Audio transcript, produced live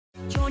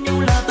Cho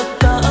nhau là tất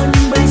cả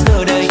nhưng bây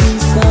giờ đành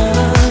xa,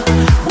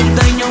 buông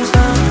tay nhau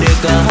ra để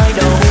cả hai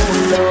đau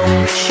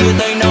lòng. Chia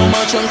tay nào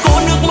mà chẳng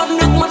có nước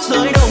mắt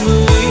rơi đâu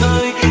người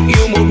ơi.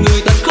 Yêu một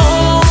người thật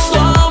khó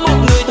xóa, một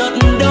người thật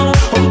đau.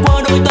 Hôm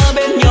qua đôi ta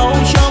bên nhau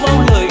trao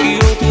bao lời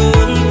yêu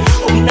thương,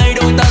 hôm nay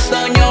đôi ta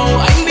xa nhau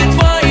anh biết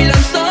phải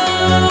làm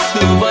sao.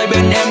 Từ vai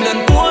bên em lần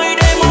cuối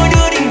để mỗi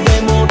đứa đi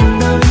về một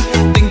nơi,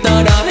 tình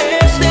ta đã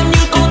hết xem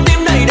như con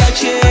tim này đã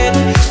chết.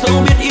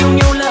 Dẫu biết yêu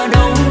nhau là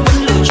đâu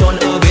vẫn lựa chọn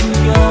ở bên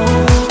nhau,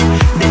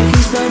 để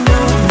khi xa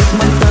nhau nước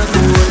mắt ta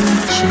tuôn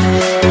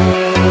treo.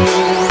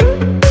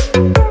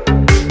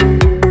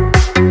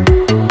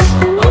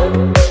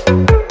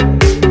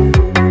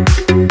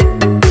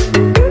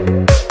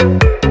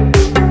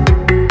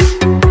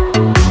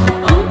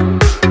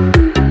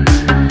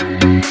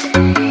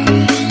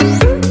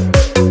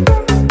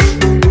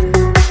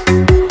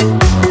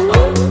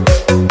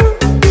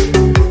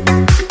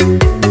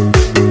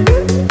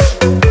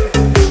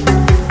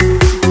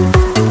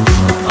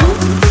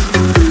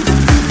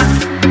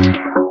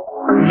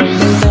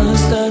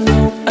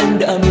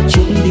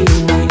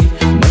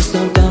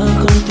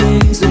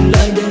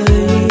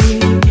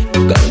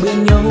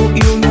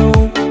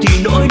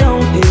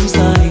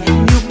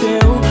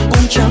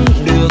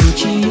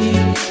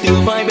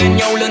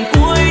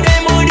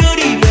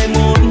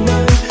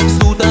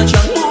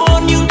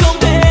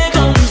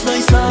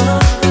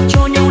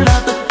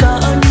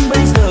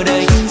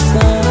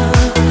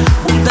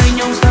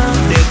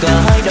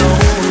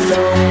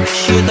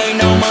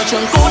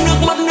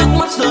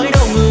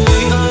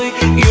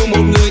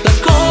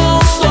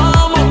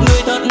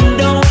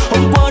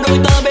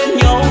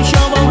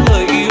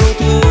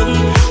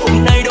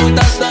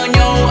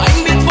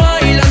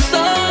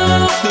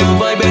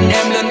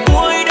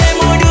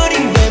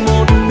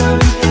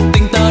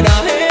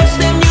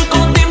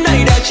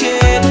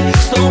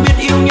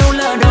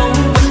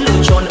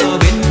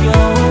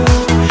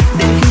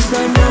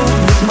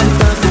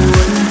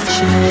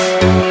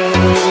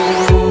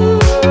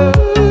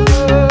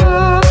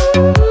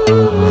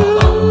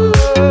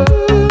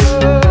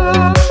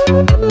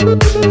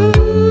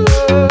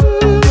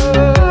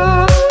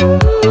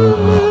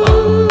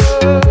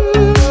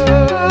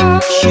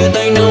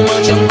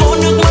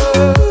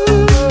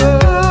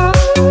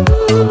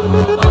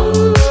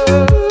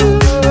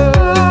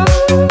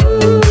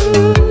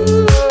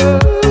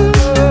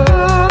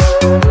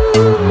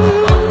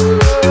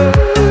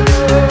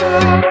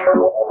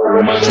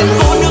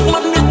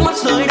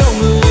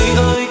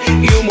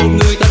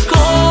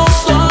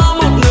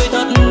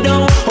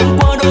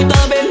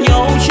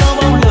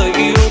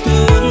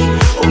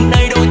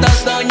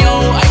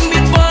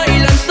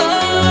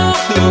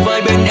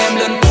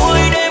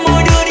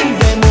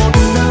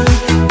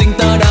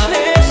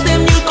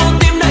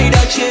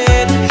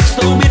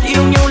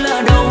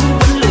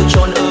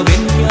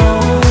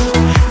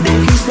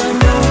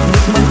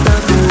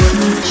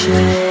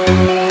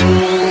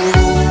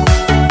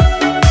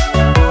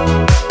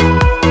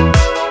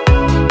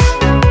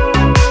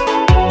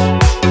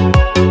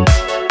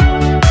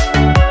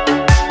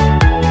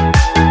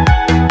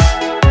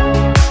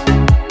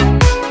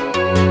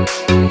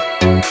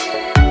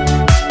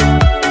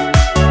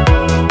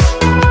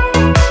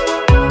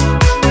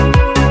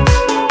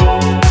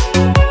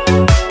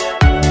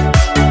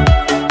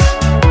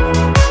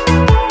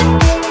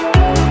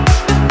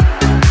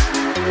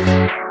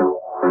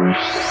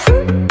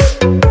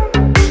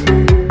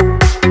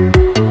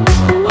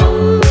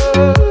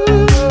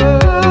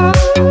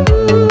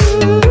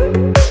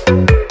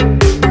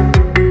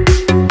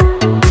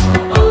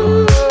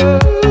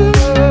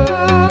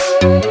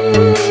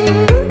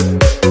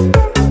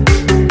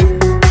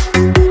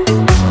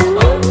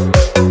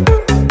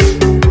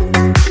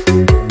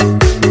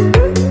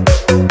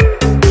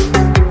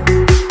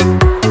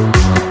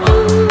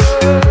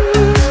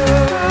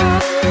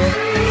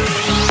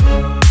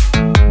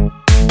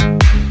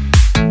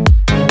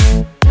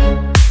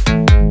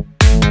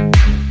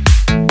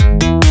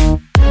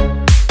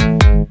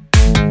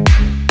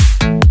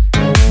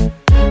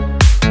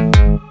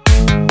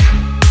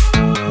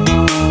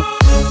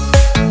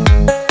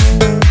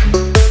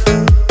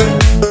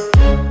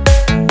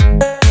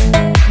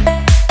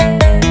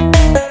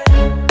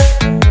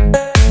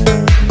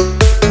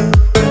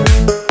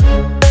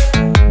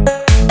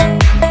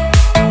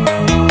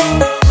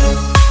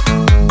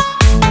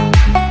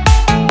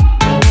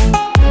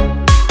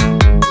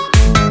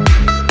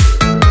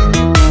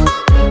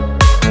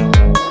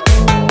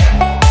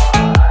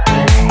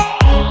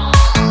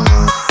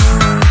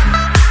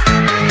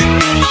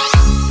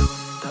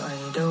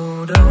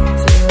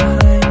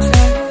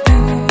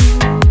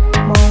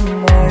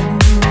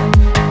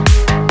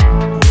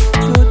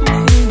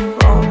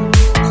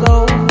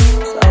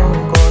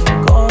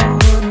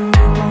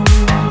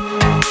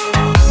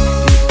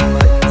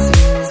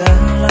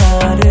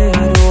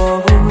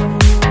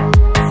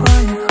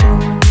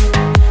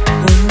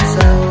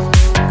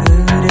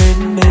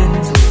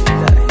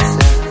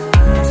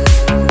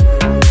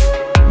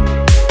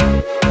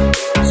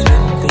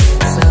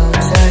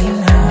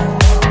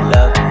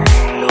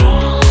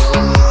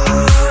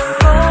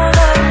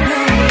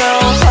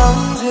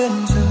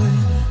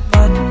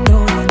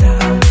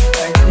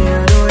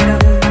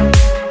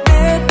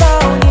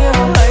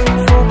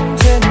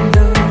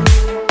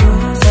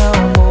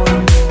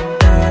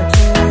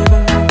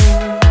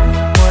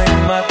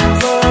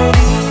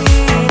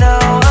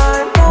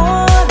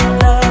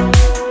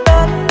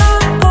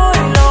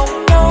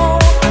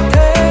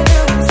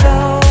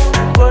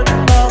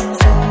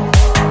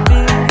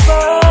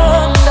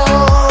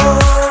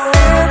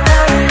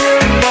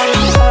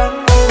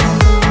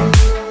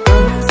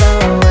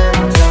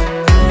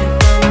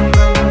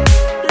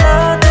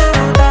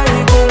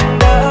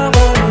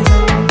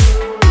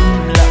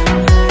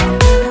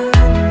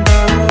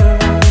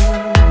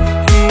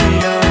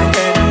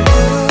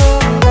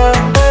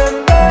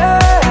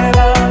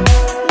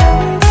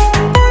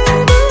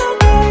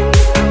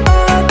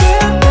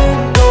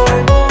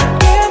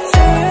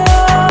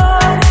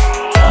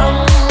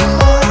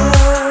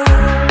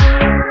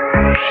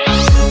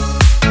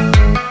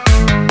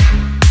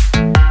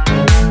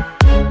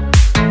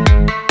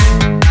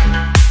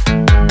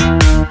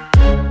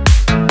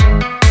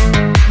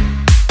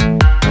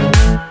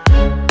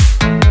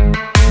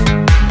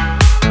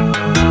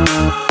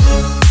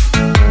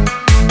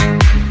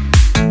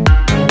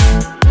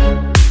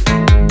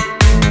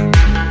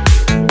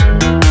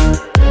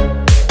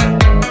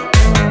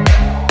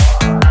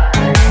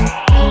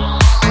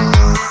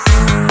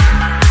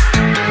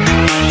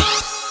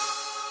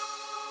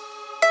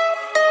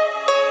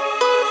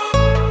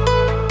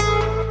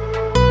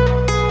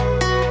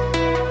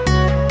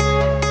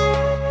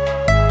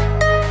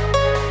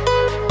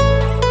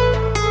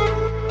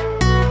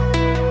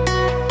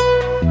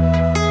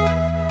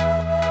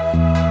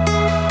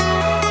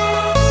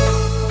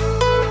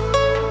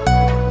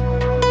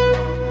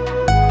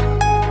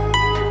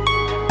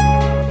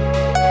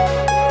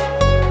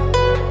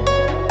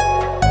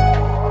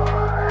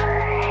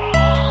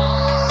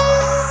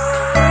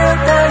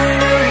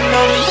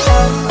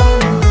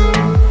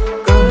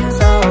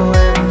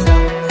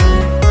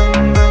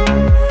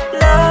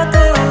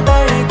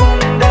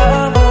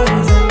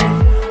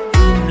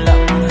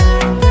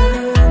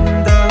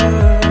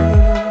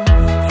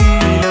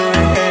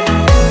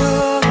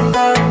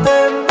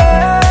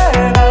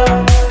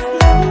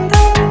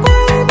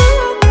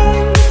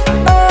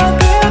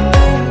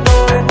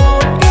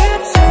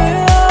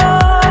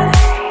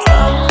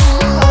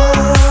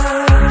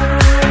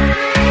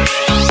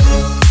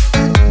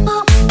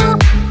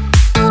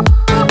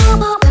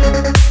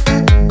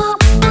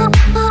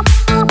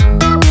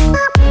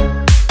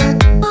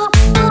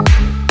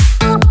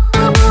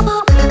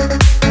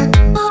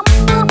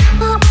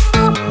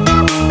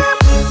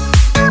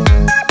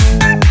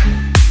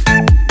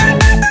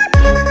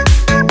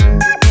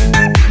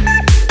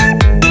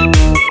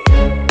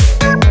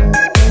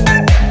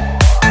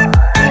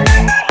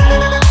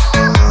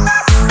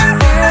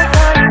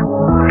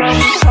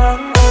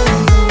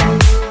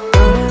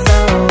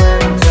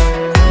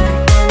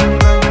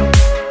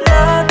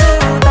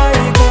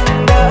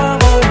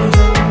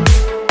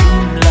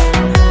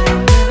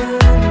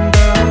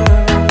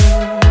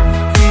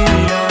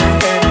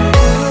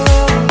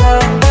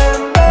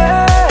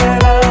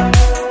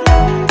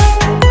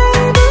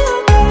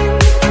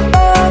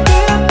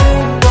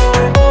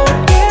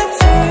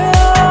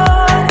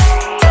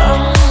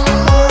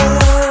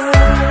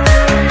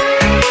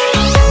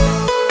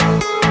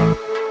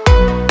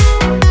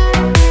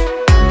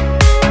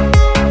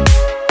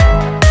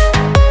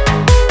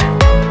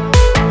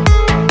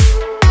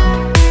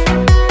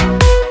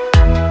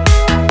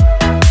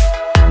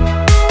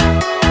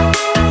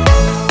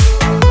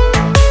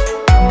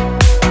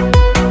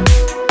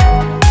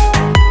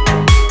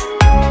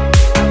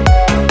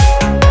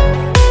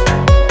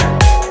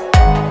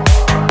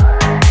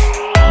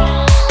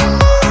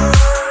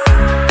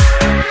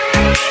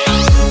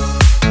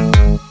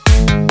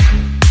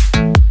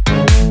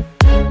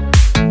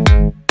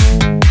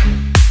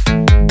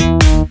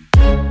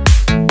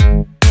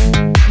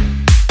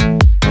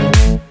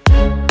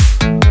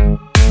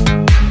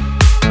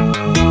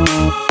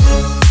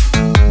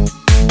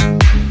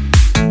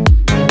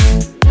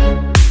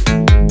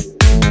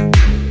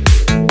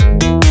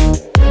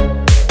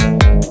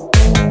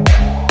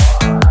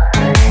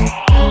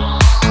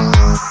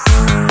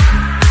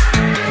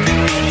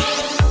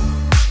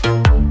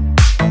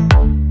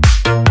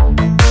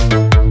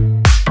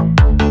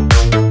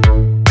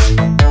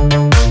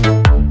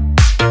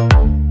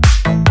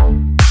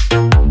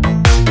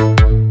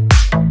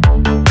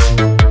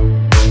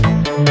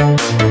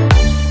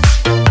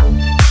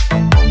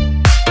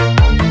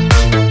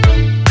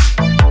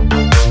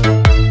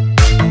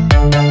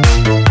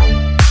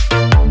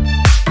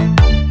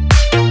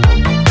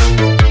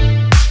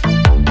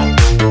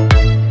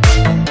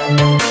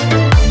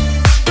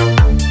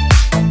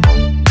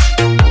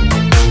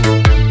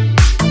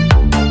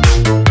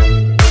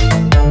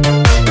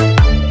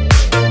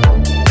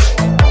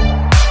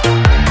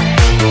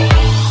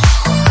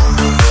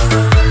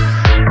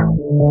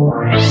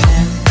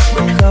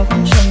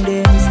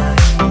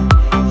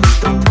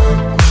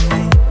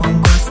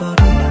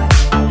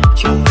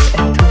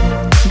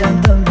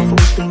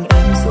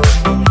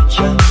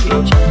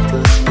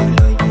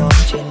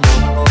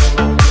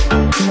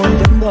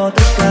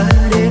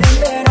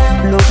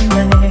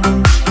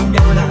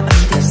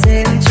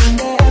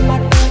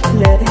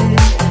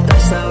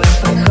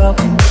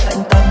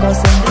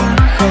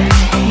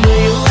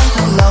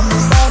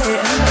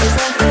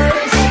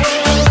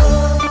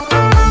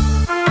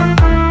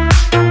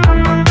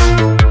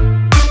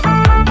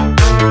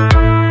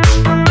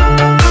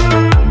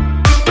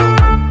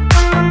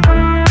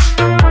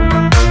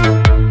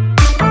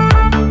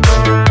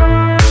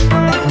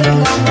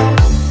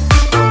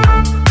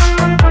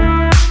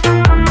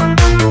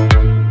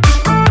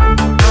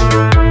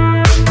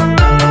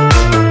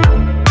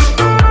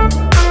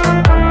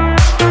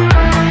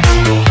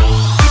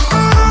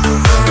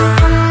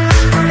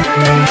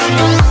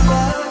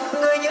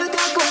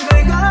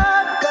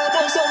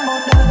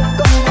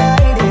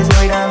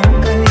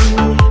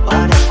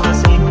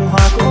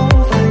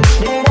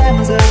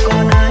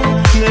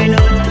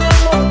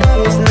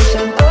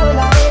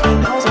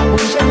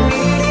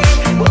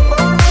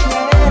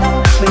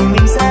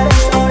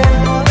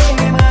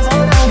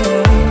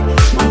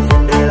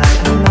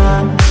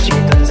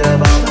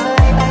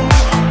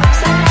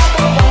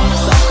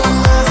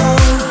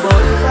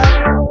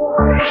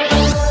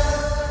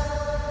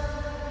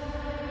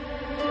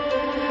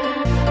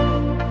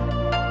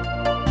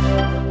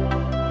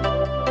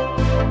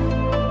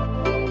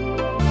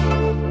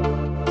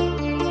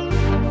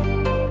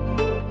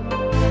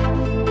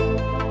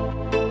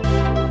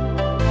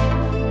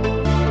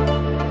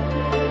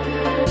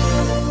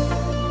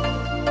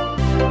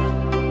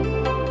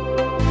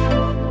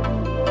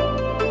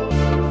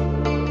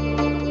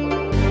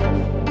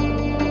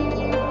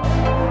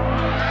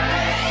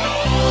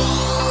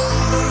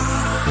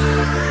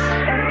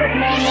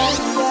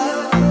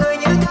 Người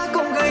như thế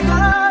cũng gầy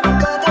gắt,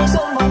 cả thanh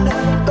xuân một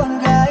đời con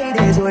gái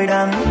để rồi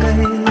đắng cay.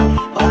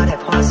 Hoa đẹp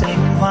hoa xinh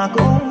hoa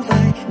cũng vậy,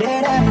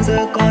 đến em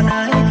giờ còn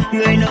ai?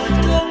 Người nợ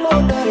thương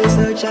một đời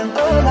giờ chẳng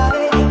ở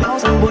lại. Đau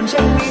rằng buồn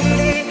trên mi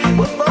đi,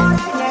 buồn bỏ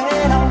đã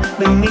nhẹ lòng.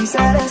 Bình minh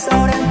sẽ đến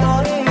sau đêm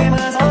tối,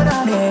 mưa gió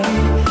đã nề.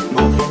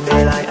 Ngủ phương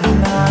để lại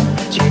ấm áp,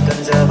 chỉ cần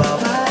giờ vào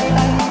vai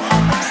anh.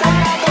 Anh sẽ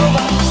cố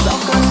gắng dẫu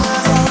cơn mưa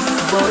rông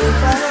vội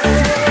vã.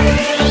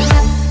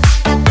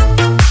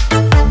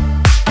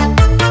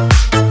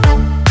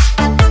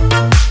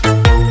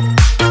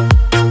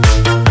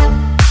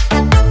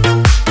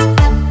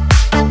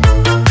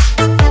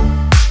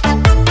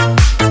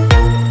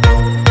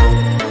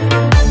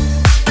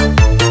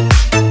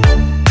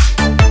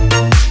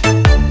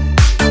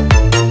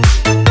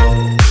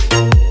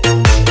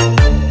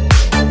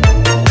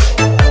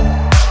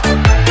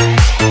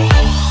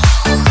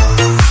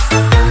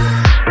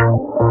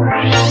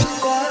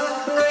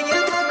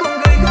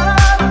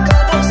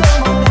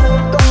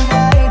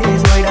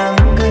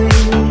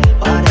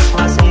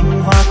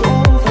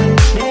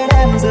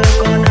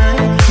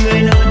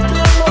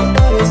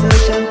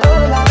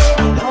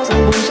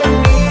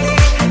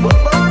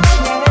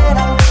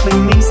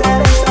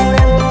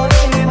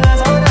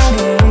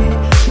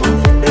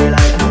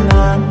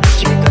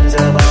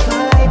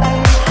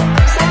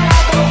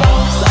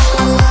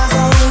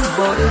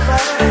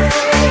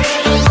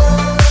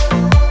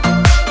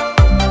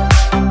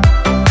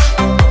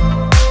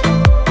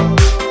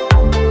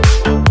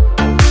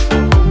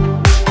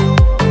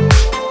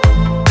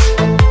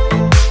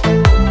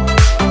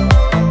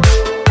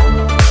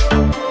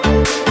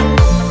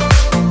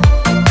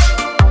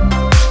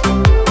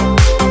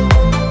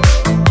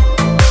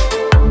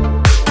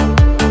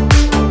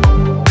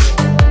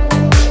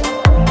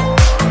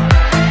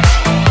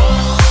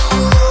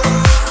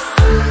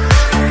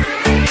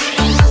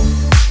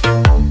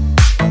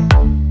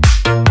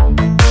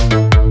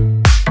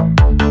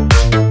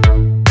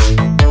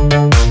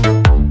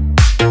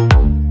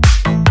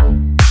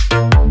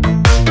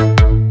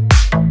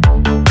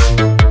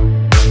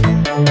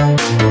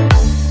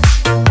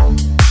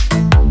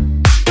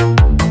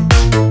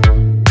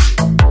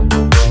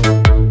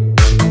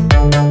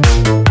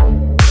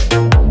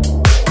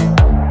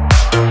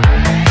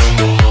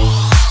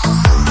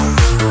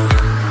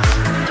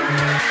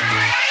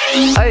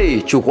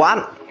 Chủ quán,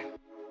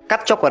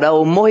 cắt chóc ở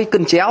đâu môi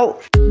cân chéo.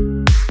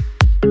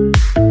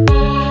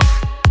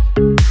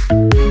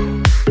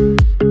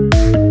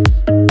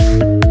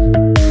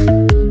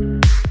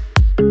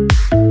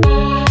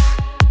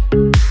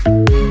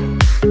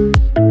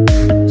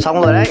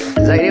 Xong rồi đấy,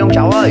 dậy đi ông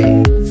cháu ơi.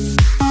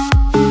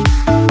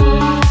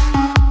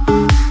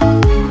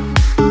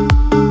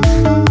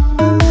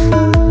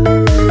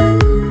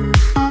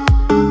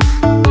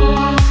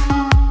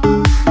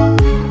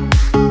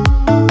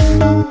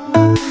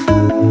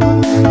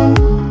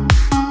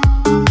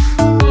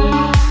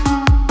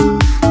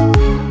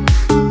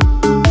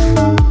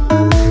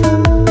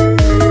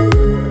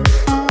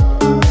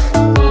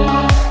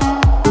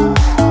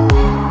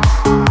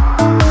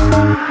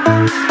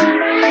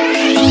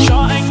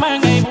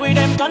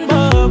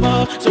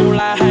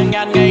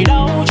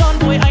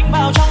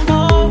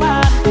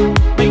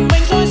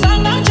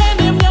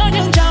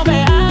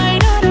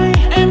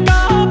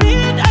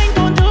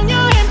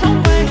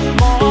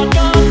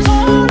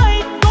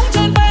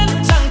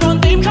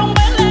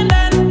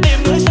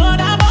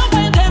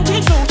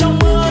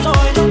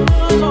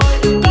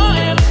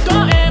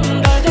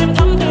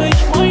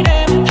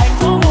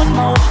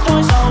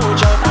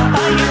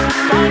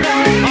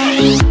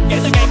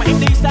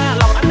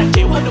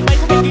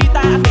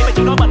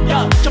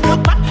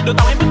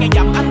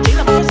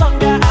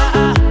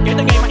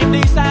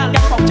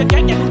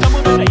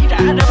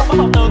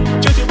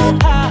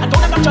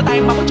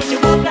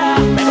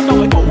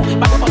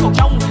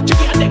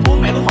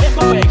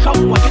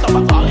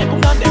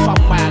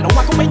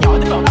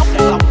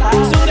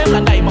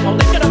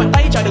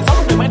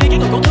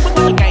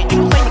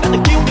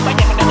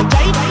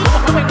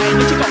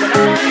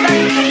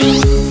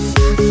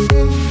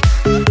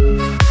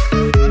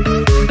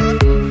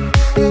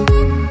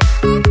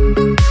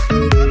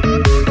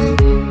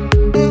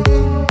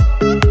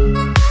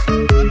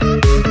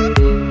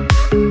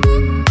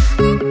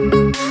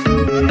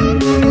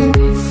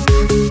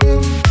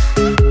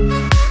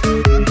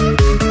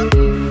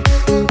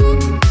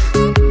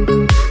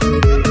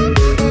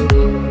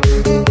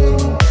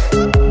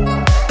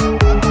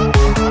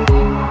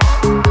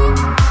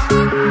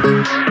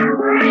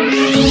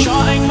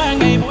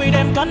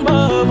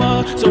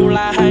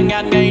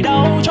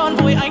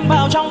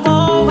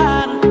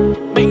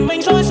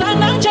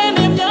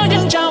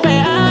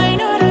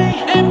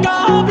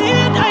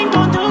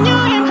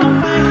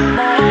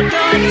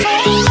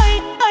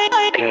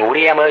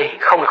 Em ơi,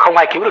 không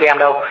ai cứu được em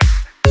đâu.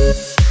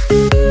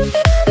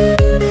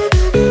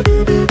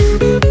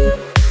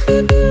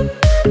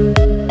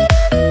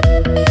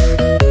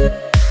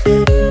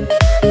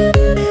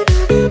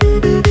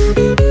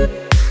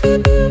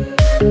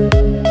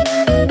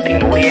 Tỉnh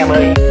ngủ đi em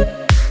ơi.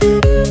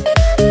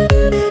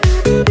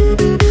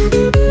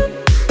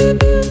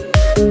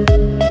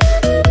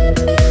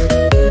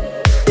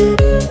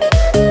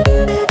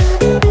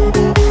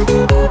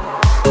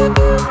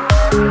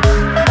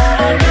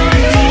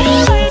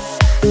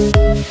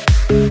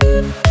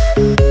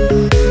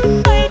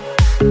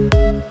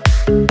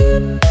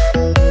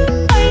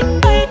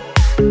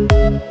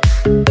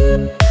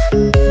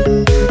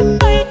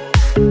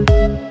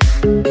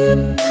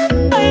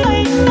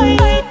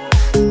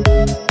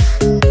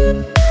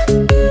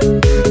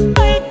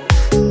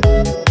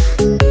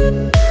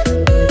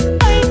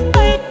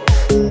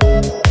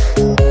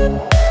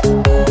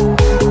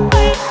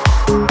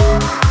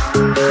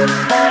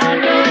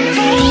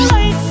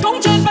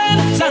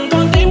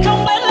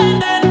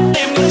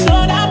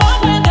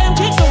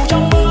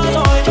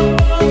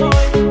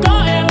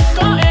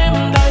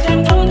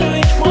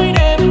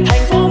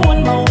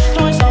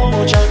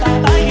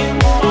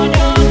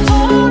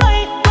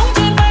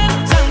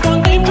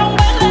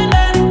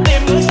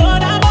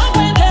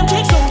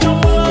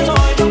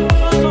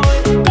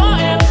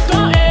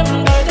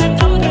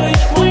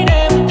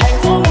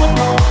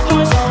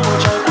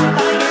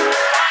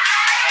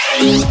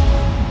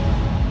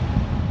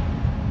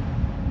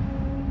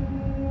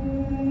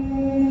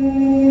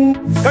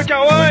 Các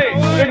cháu ơi,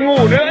 đừng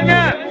ngủ nữa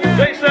nhá.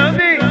 Dậy sớm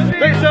đi,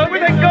 dậy sớm mới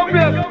thành công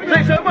được. Dậy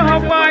sớm mà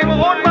học bài, mà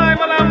ôn bài,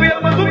 mà làm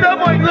việc, mà giúp đỡ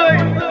mọi người.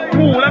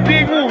 Ngủ làm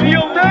gì, ngủ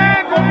nhiều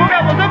thế. Còn lúc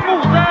nào mà giấc ngủ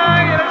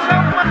dài làm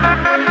sao mà...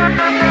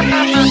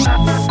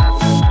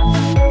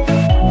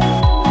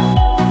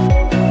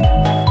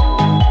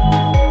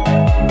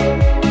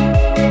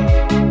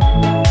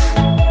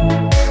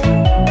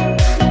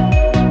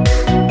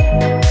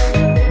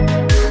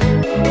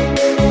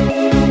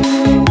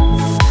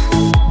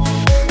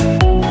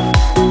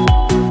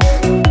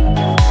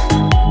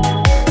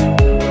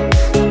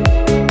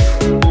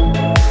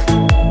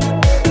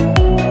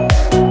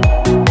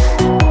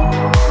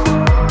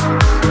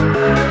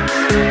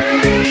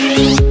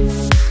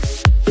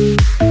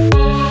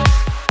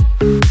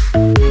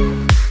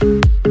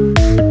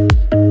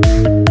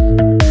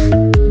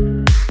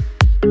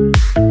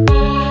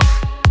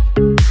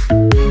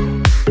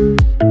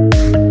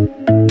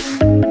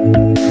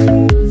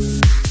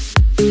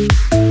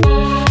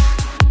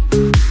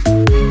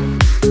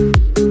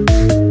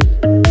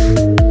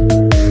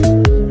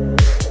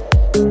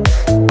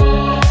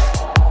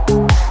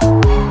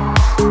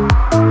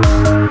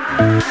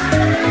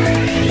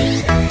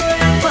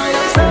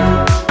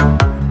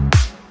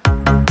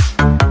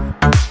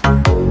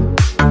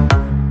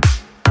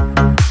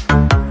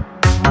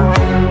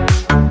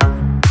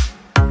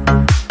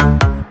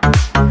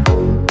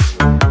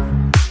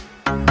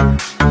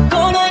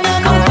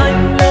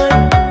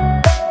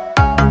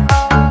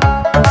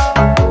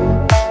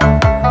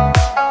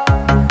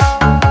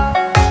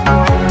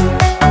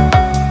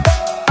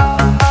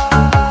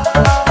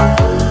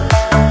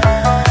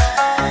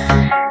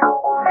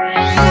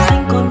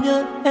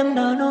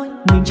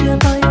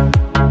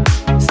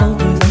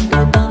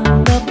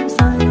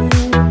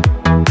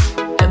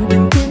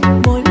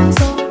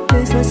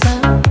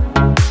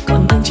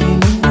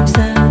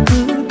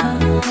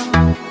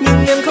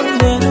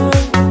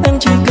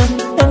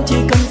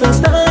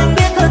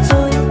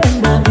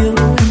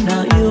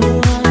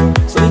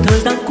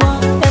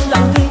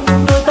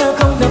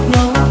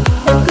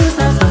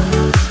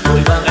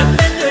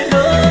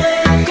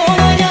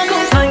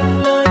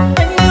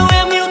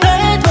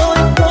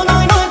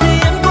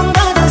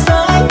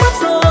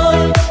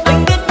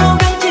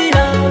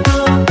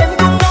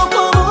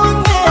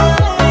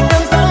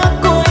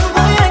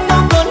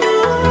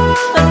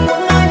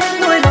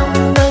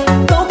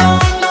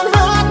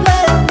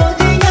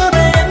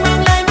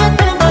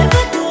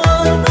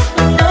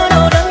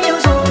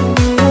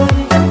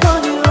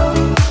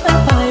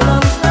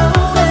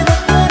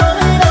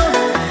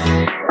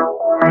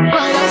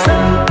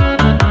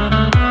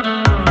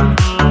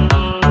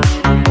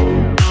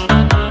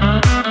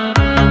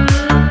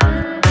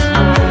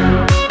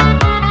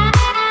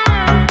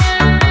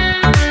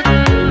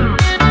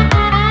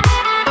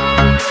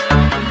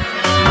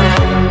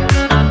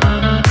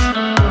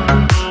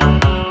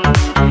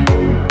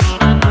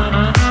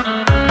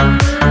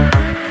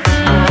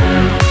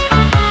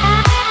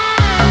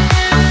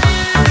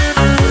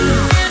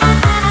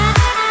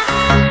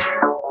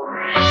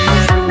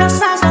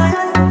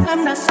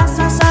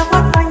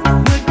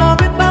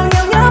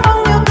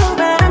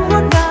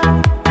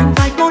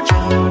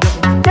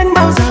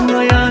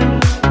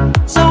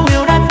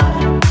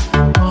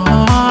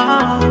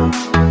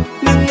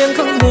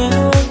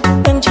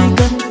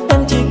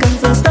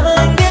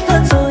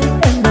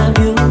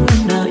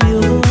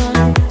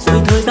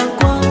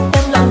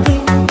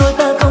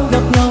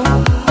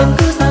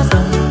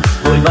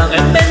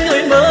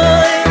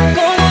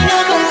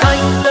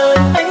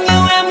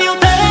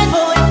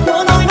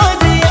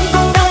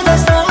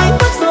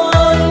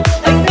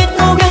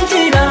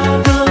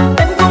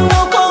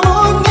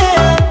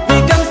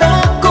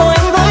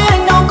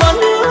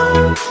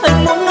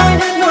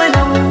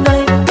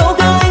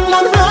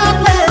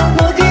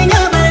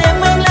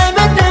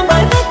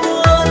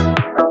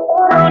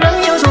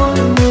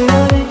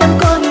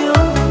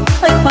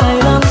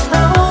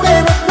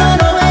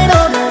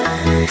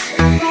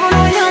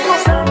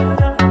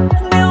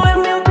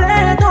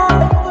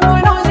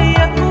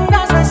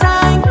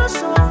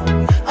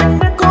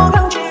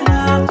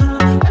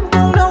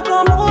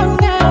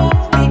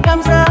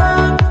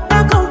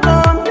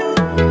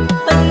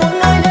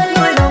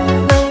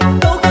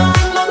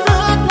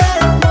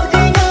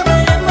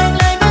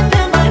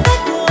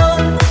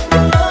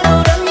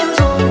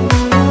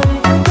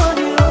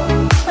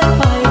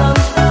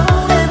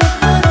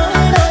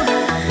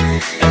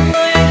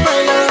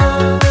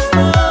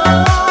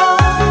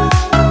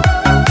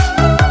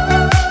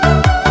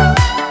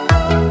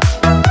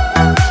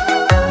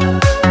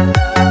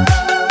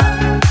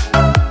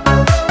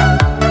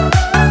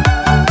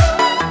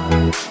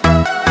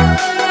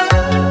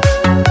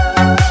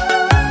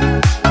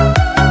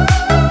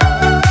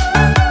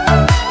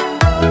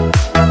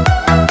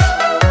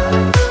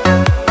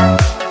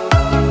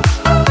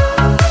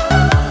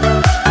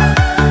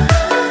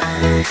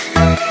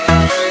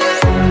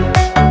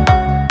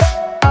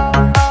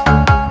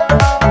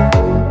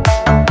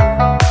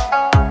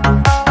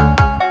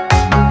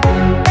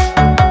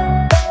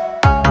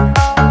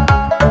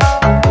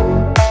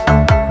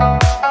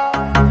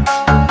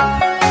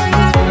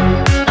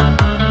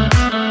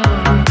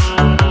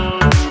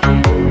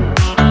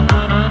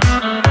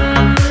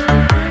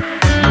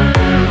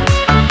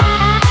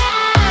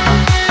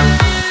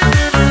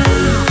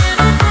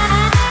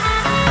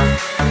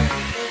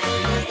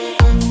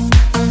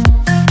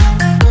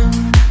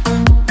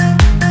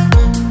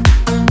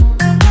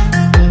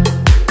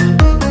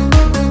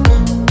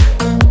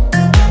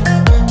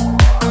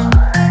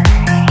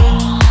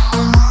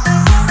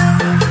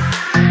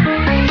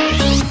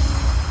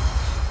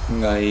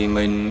 ngày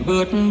mình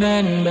bước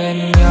đến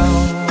bên nhau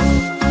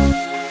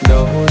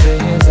đâu dễ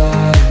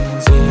dàng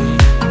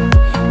gì,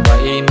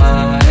 vậy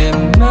mà em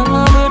đã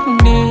mất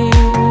đi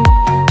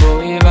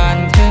vội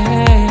vàng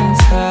thế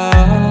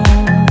sao.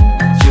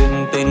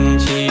 Chuyện tình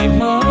chỉ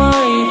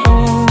mới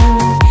thôi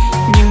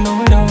nhưng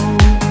nỗi đau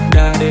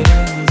đã đến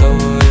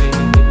rồi,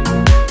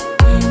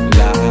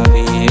 là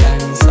vì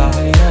anh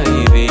sai hay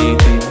vì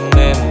tim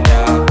em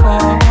đã có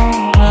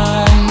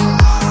ai.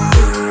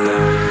 Từng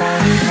lời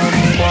hỏi thăm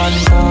quan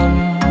tâm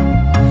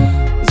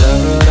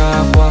giờ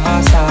đã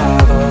quá xa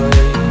vời,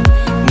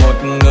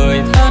 một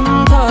người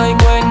thân thời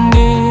quên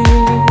đi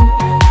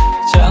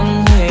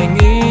chẳng hề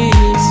nghĩ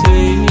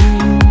suy,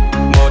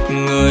 một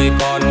người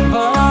còn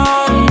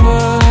vẫn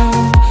vơ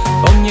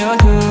ôm nhớ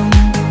thương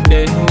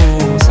đến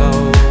u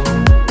sầu.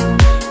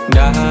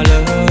 Đã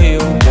lỡ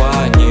yêu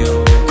quá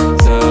nhiều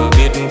giờ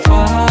biết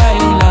phải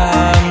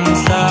làm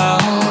sao,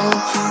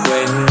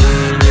 quên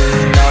đi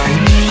những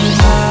năm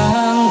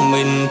tháng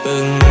mình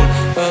từng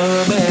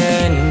ở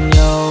bên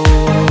nhau.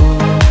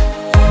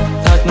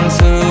 Thật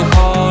sự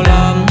khó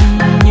lắm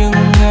nhưng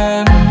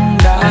em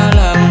đã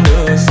làm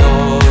được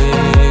rồi,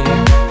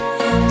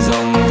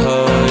 dòng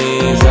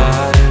thời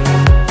gian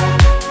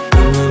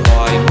cứ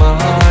hỏi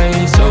mãi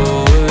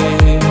rồi,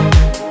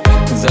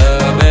 giờ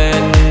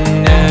bên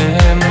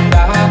em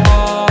đã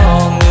có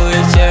người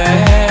che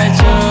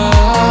chở.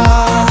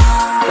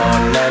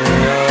 Còn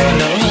anh ở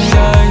nơi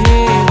đây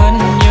vẫn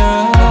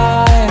nhớ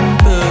em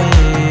từng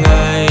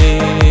ngày,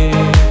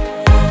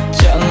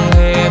 chẳng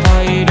hề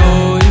thay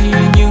đổi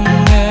nhưng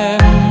em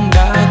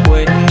đã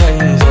quên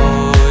anh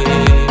rồi.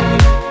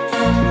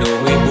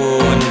 Nỗi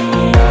buồn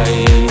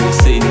này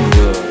xin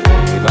gửi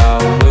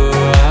vào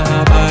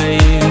mưa bay,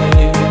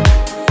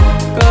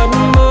 cơn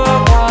mưa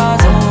qua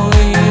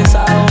rồi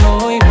sao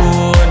nỗi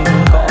buồn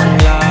còn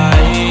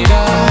lại đây.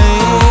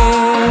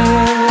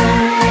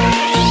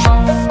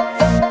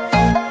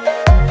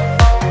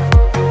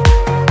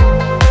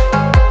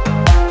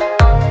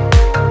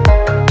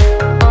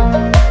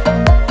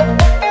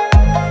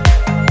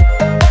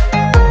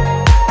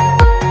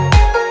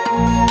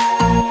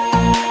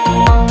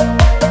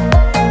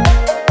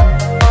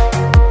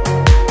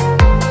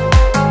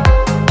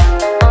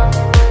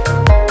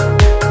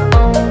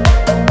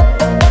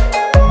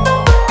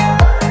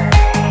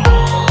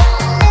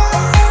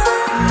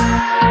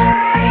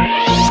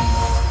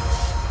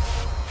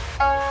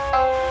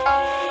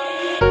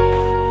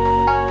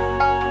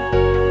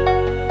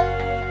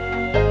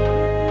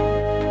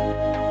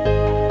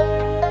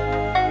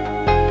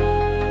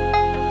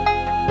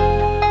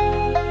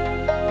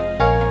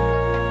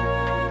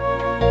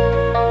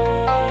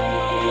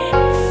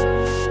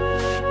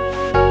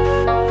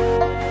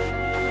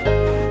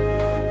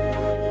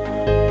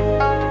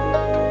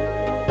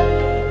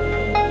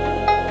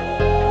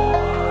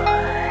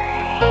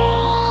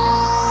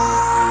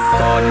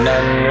 Còn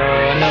anh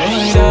ở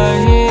nơi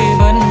đây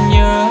vẫn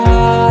nhớ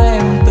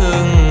em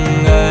từng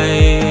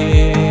ngày,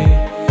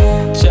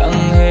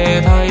 chẳng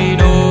hề thay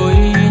đổi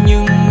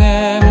nhưng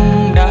em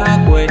đã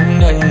quên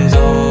anh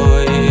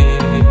rồi.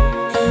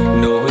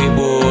 Nỗi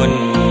buồn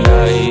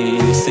này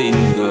xin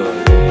gửi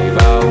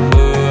vào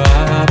mưa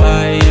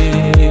bay,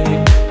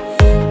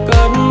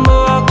 cơn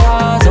mưa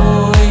qua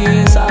rồi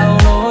sao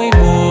nỗi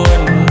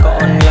buồn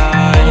còn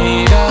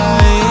lại đây.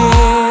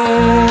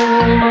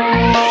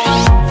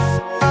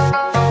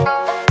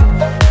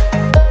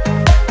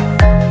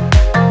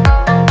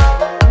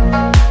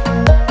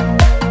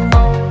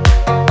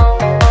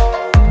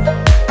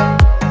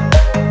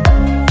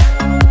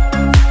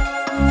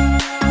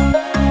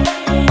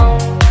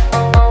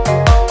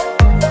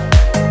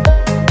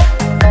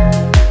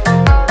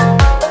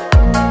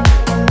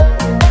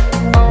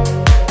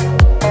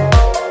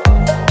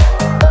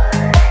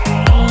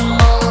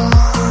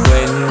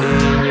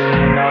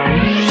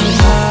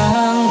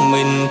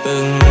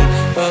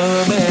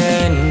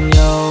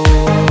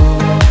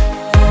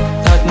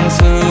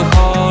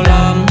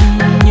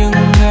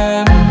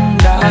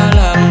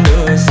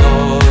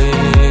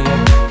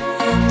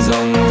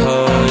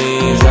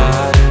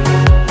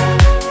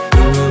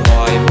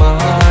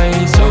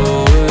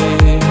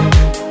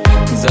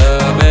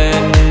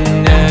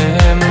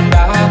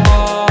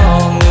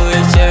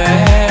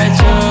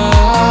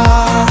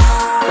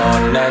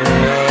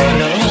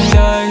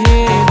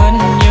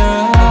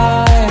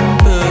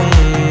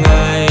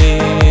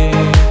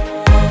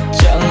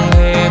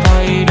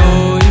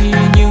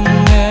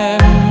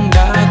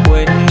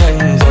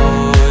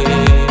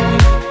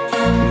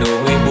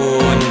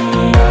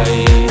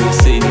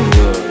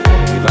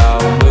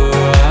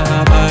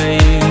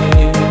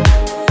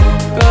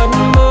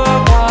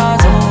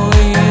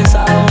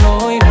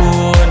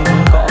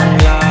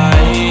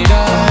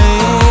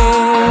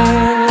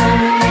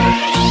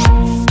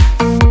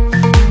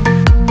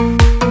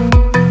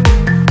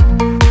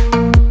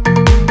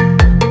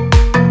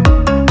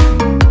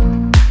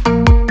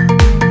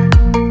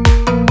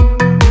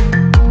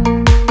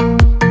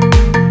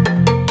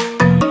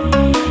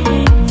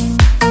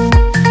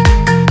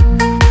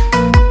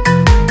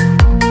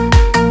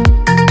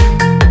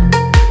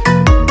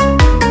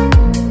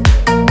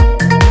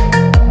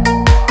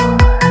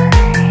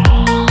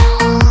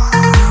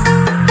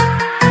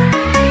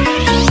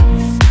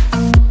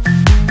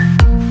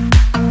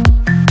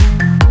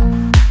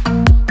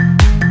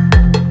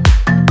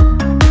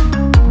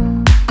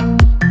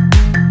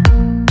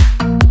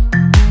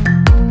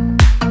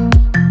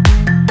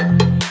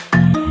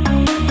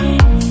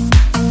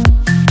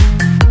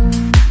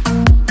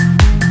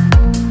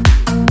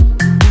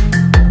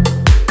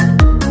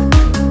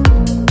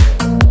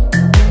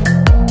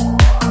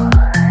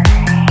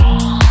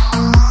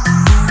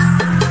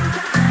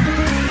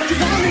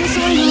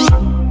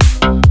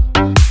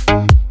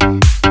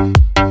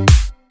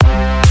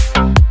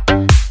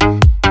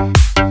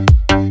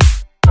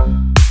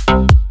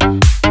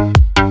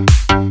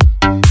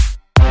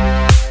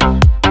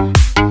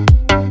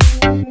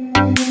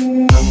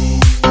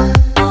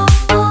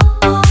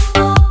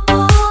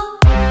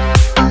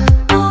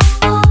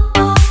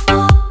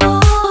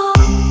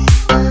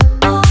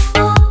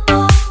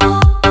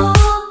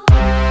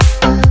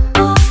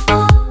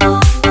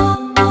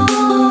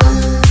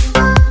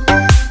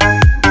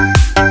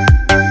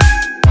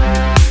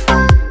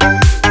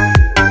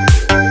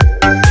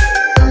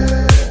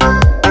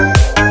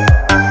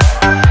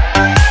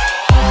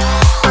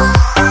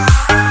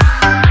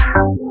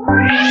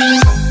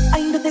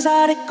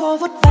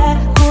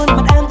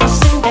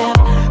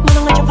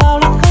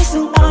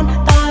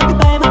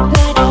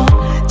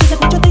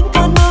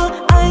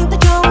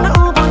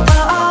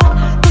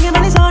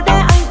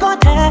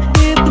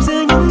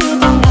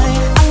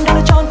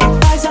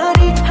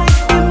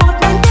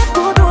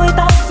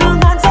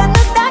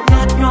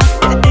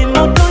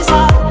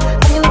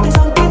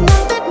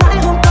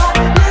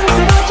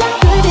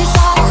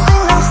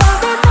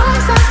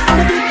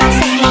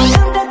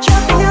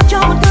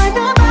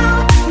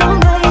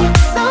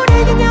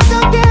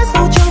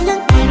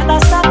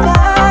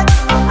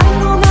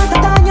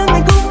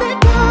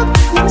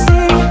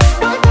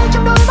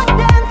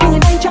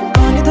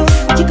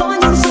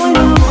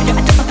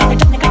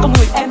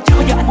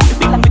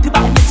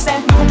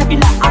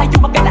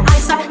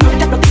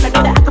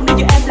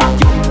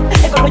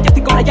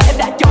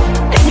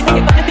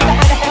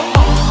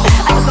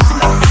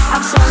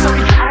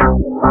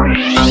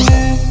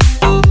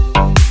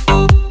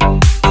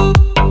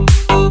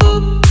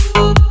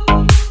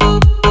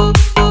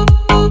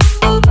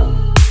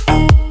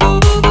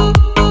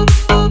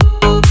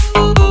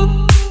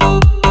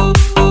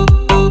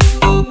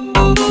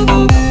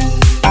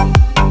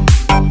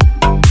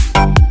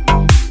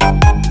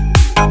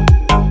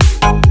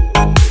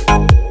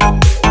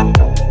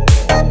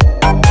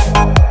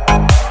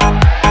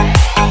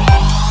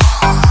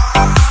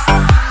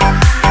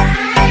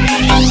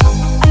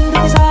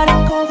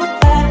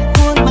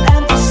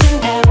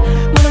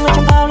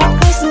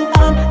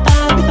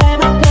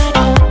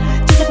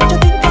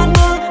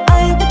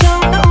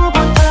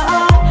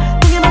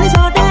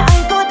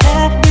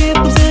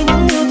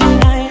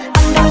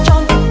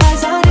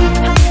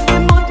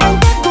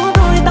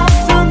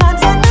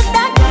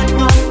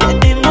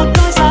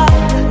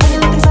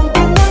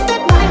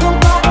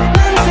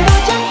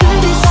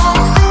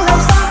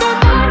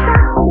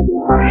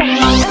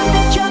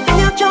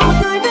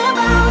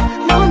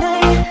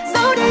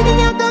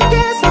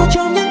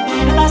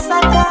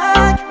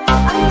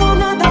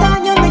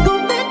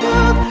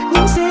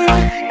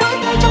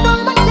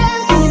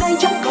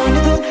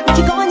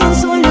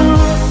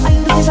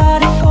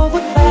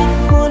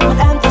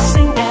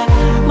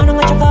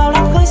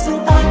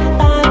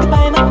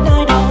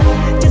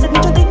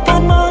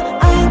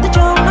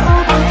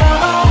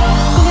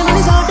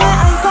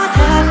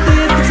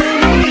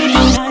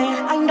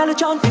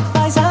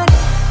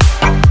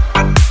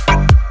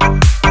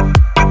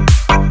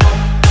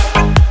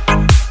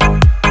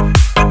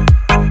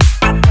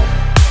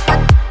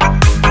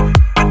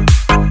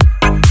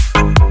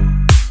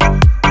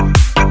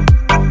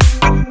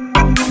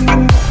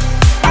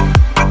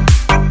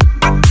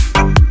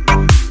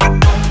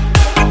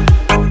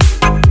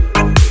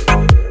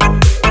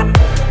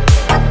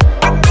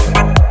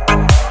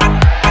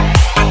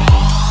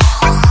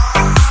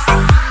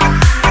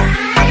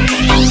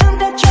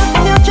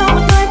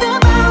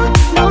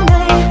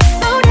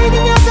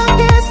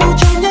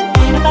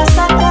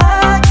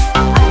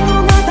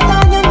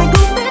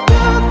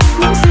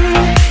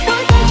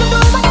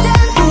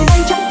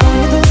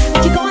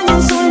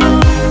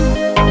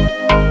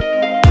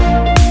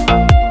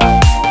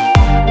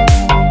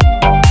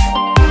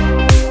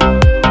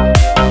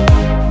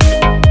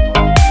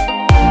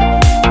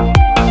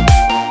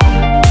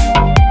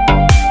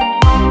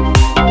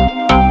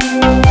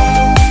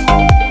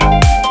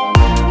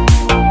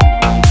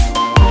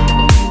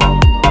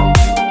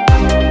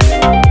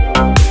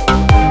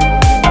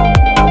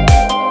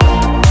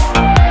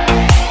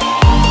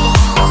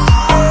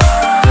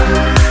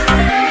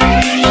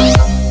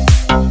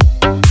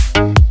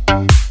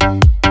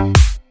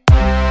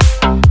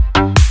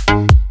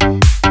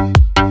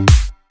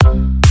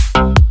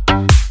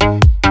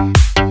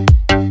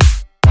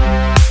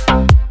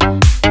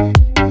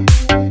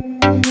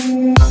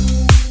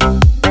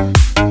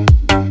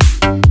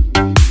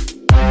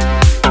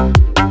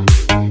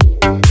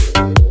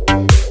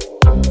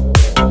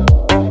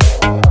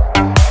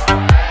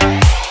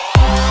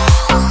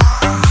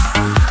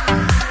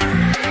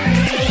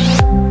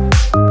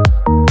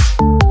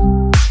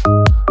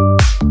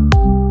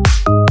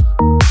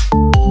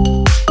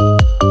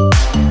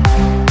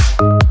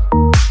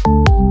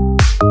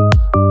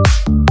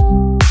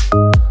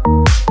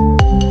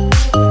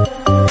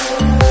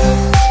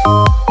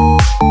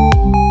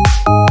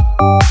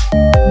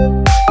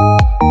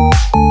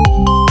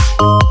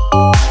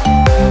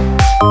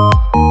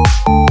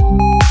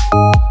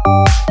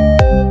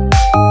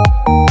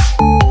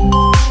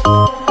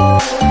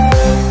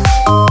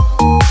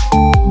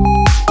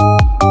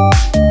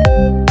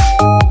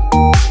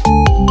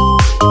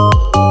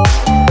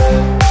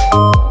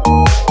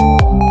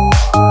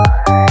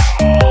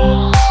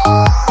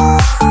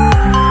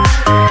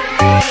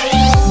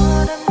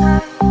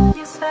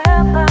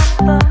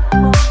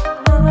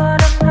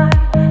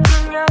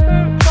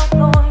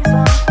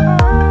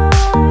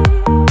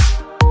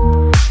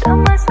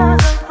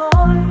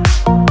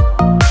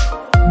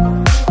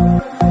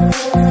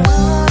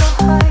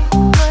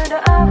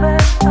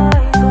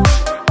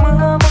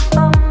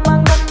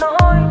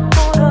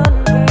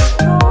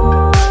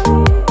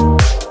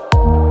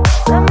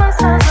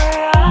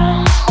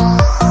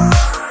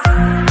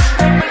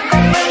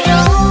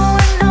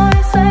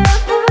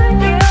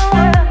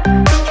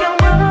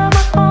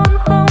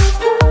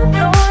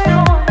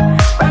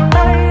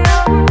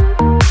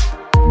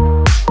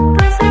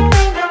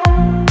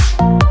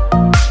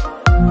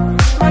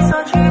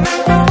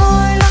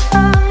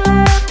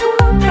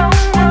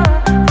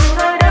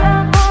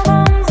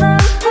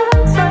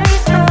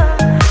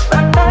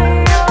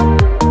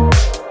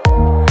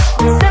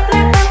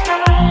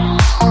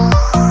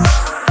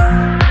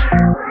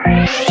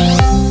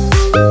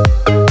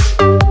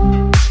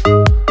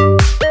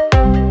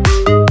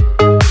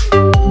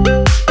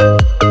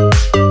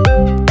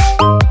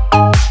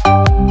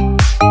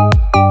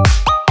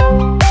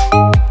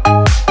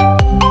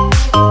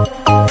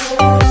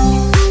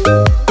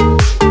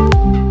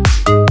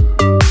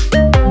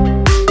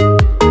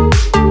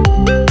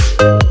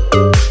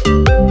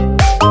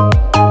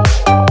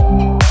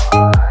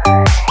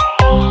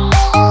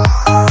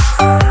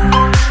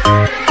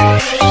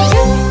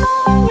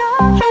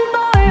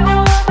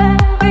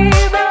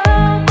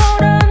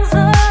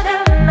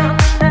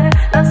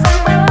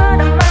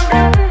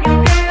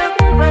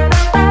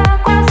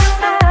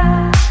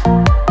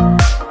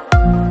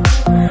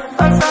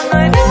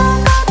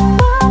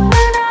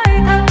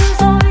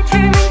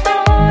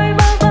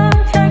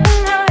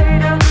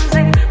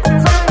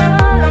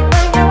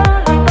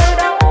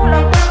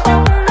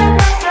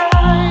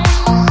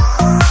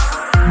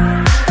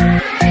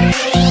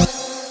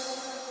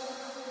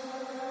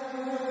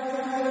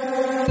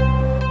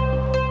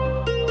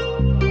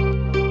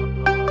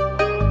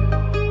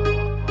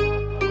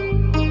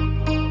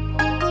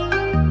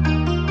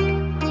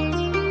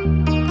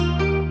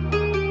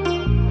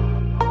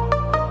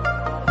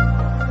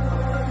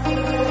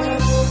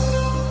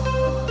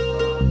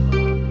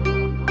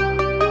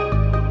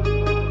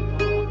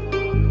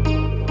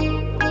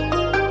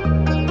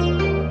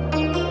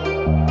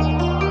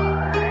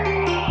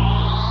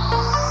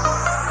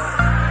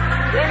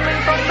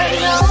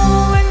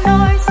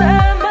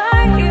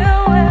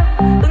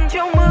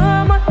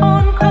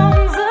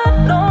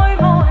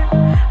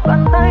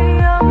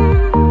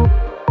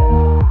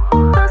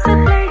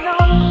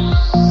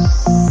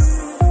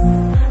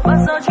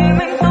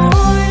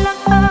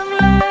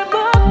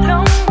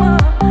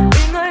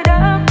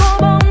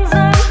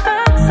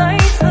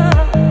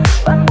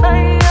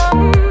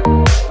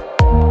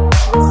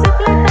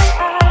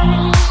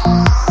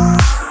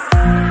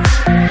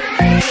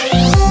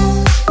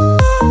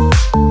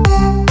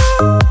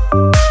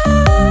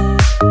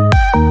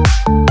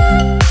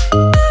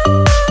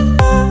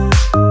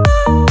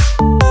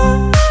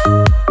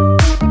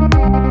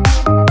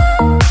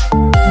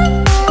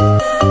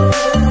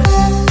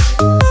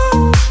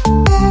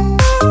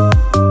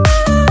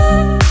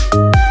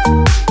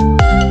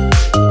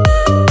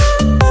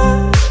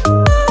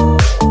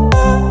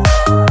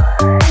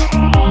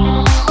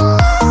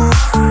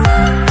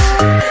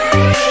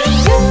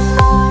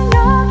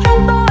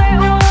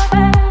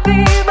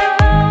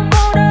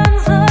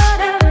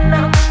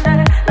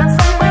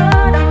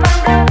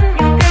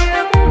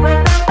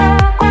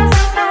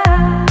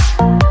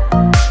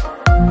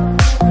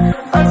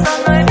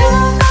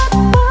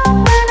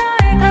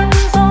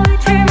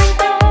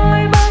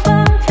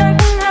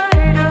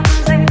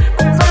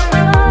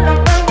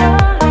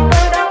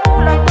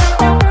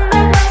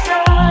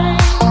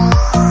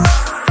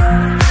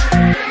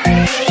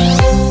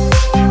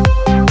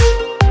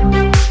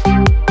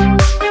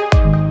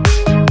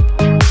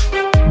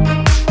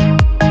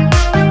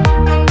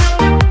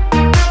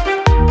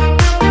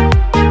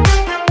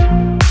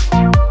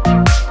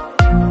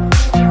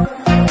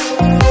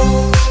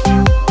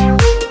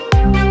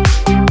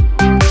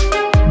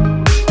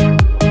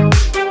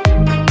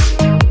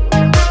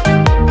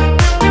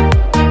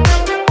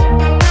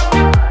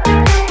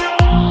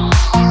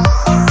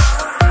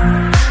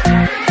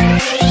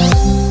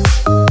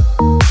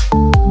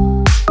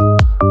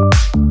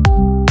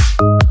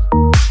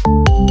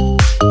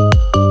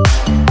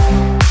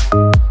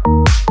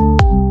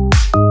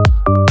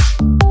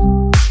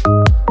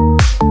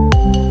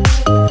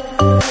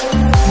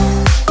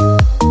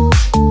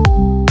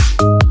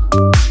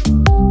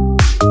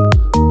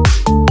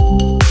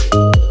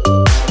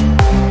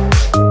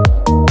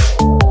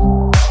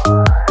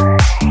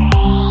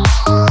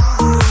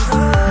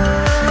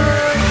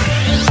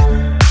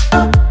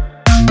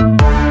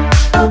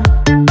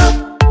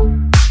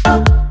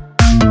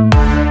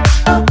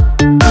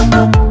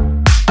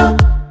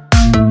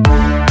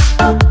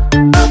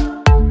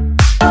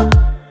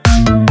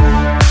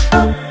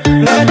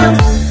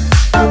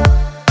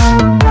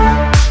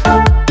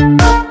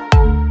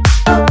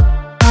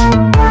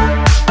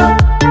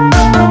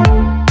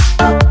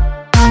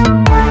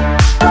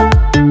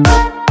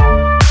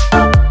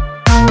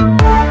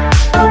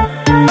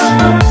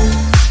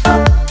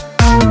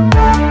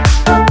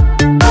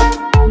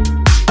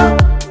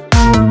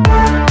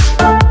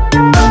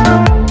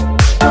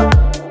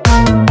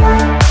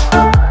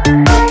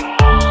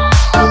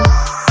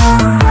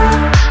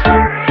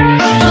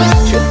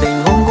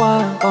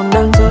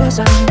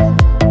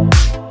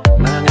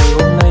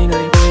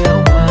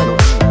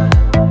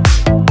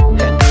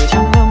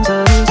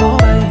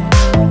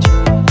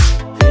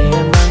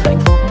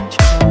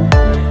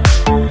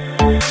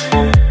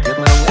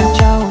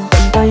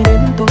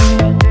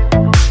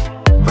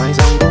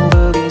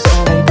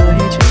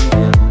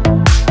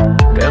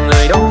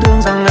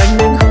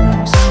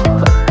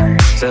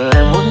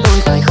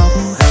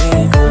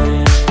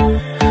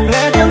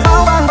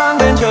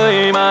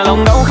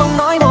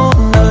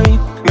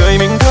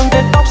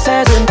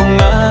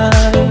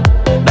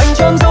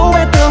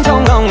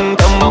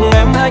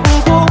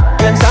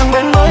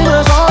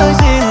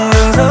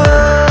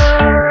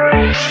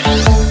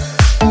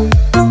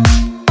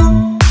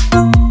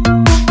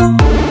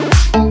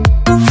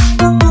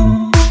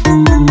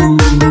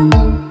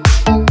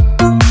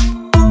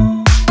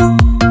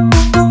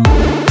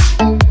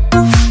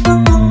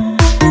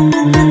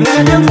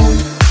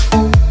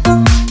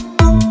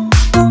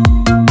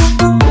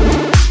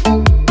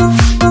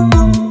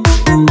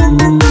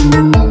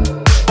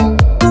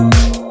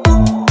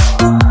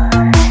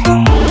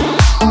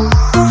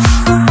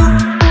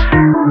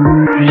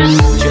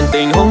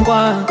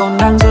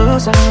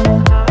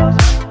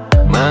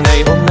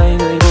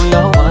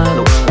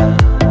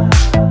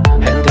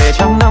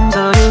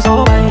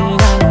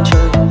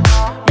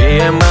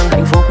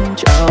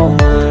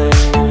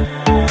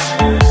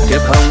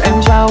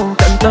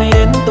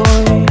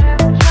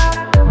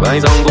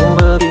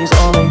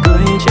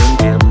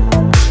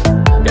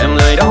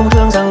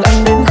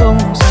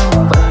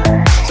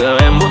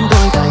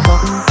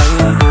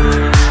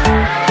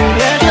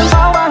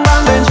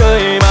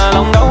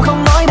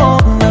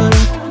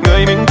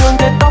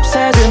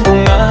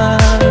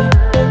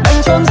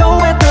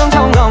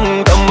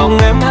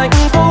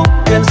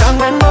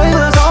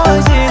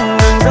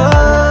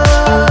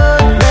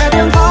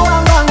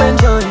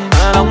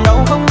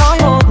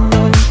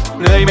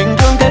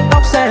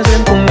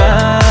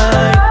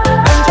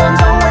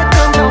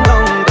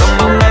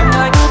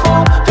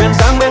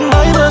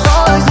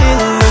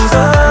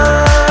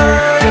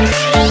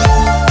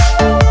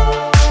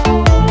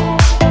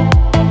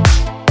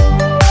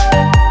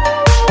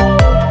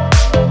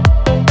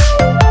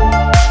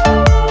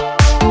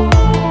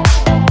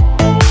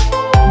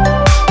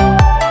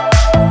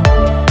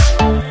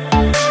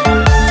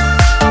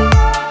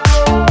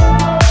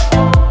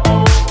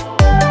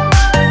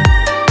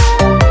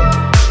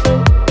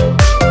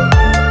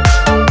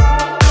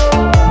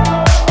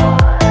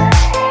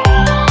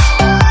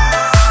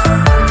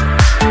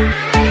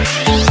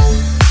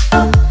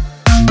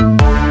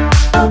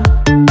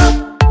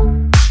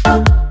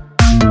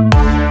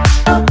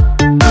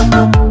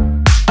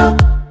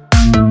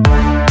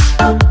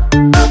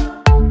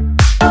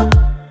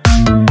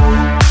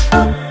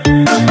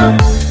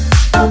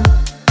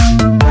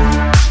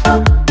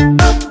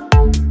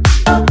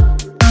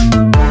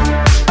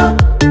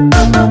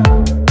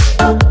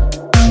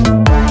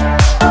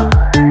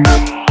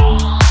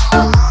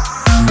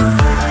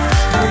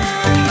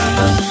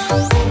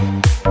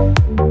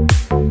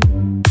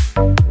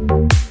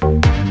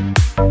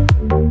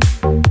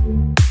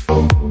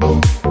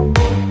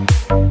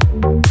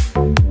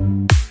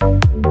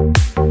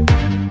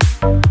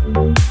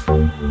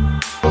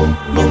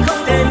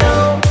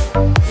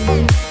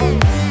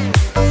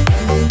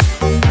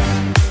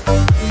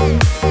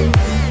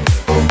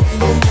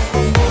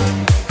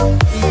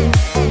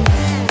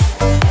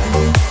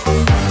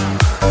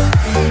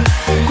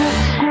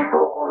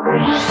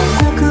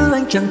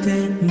 chẳng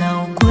thể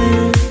nào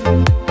quên,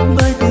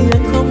 bởi vì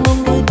anh không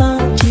mong đôi ta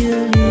chia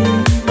ly.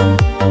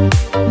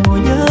 Ngồi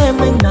nhớ em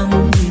anh nằm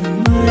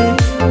nhìn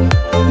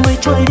mây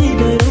trôi đi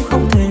đời đâu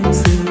không thể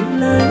giữ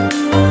lấy.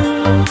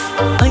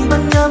 Anh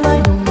vẫn nhớ mãi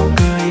nụ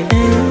cười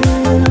em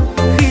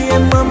khi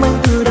em ôm anh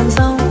từ đằng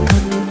sau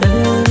thật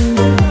êm.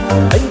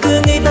 Anh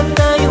cứ nghĩ tất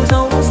cả yêu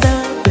dấu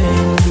sẽ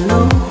bền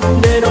lâu,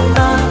 để đâu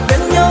ta bên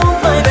nhau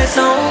mãi về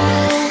sau.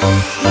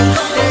 Nhưng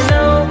không thể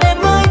nào em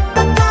ơi,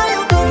 tất cả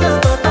yêu thương giờ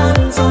vỡ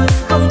tan rồi,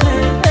 không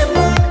thể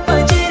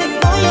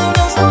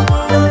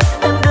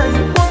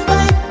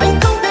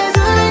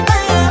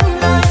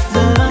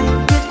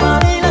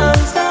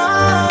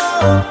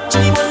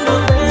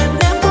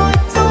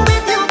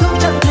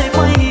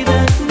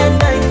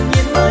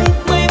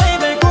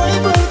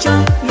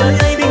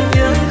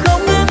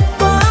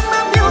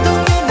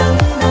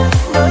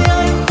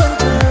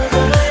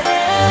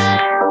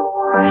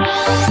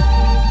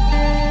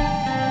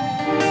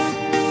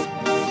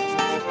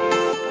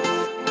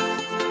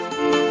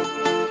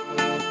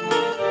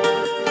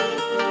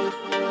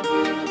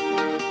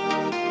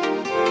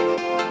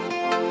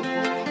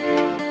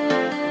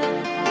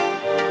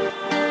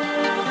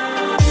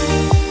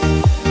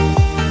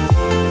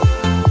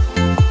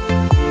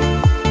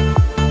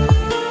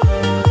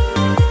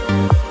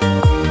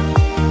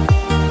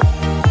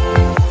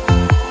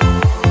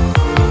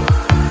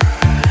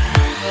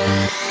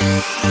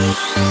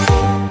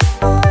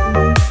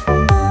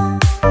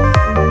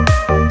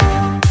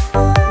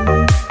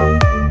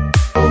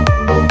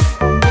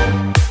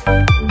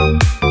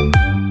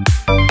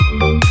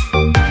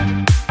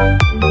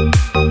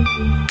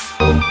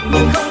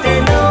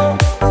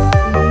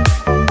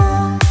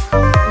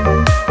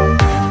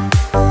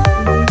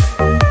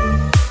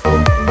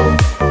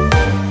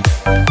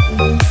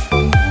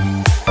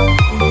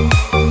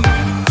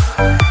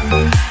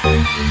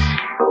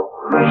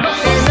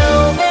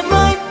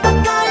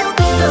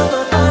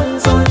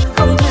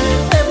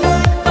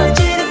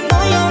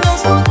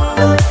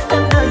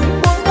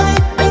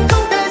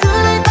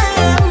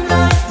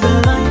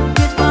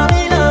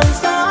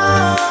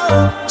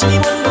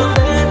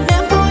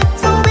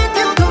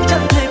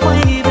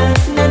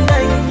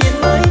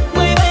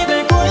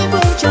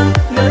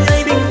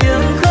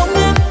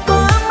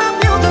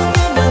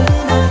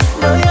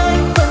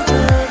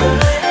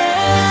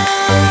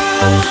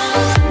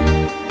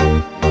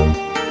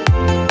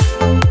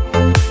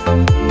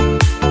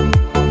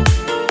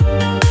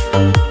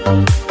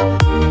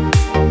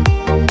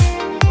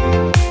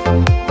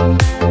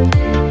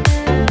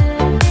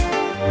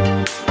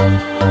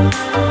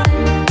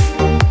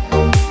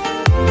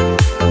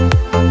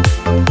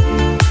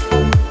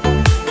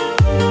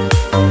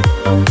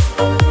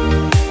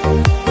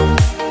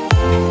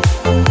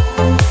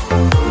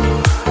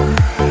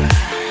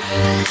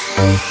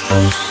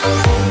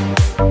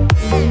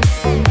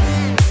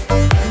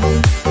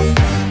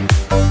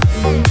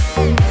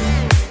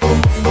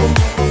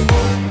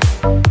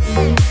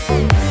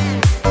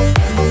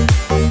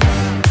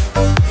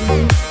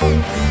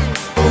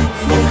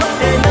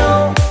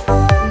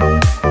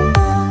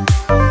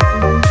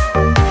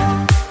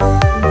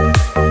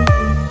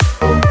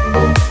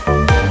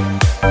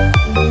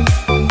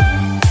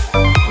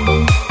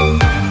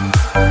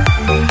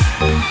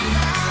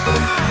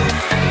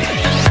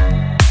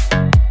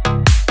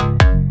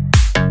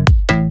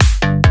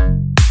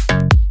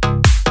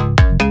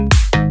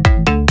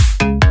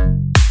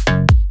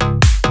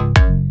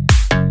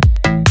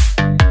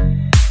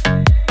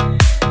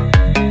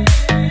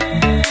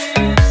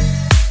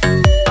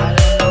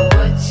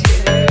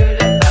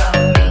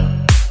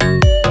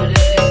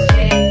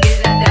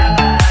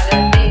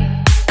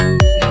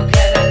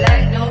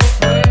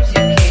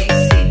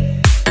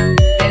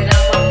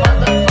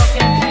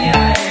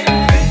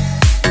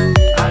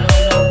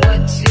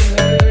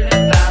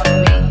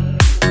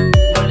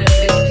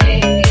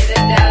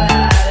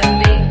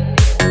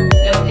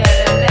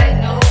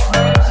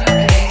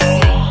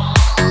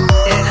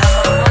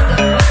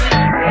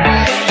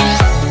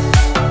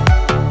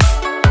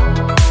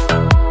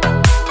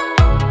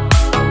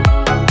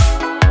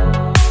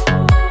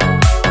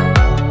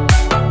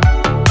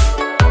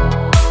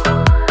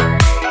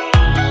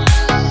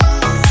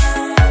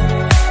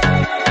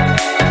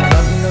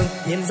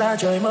xa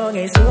trời mơ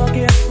ngày xưa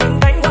kia, những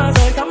cánh hoa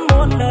rơi khắp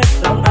muôn nơi,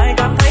 lòng ai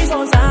cảm thấy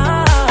xôn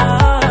xao.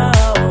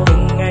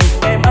 Từng ngày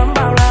em ấm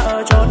bao la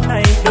ở chốn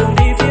này, đường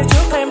đi phía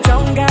trước thêm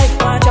trong gai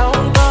và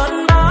trong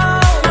cơn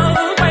bão. Mơ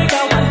ước bay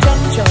cao bàn chân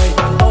trời,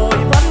 còn tôi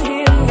vẫn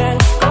hiên ngang.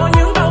 Có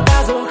những câu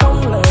ca dù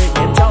không lời,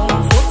 liền trong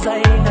phút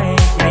giây này.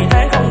 Ngày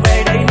tháng không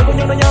về đây nữa, có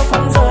những nỗi nhớ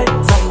phấn rơi.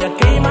 Dòng nhật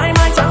ký mãi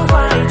mãi chẳng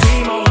phải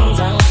chỉ mong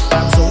rằng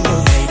cảm xúc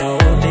như ngày đầu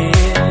tiên.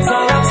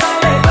 Giờ làm sao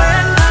để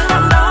quên tháng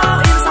năm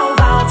đó in sâu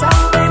vào trong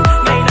tim.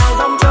 Ngày nào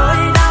dòng trời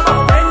đã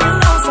bỏ quên những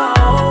âu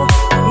sầu.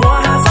 Mùa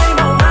hạ say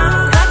màu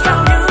nắng khát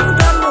khao những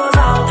cơn mưa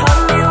rào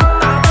thân yêu.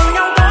 Ta từ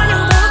nhau có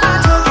những thứ ta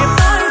chưa kịp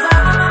nói ra.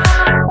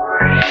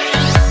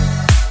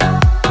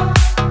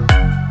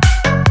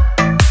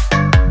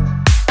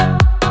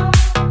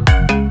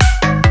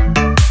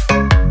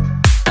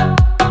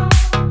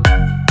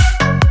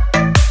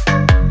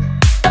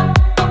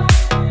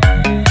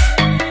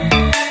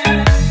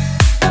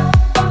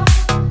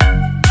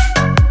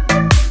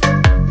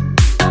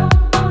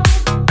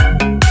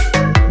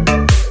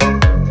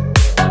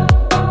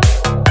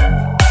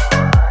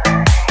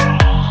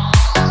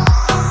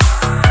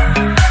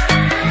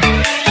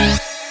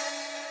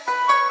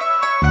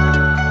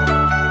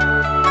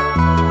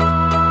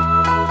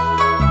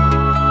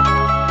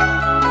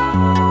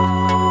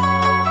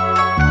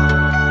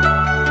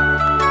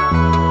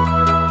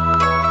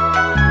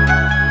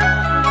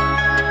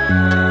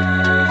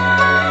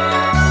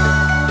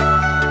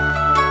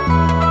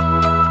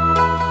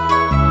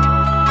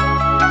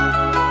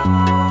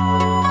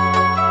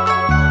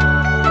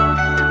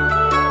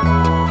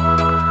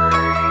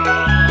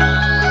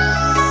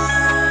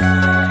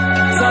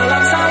 Giờ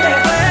làm sao để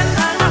quên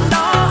tháng năm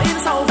đó in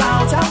sâu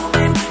vào trong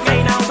tim.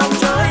 Ngày nào dòng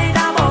trời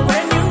đã bỏ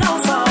quên những âu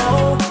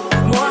sầu.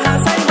 Mùa hạ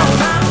say màu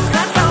nắng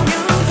khát khao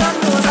những cơn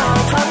mưa rào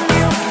thân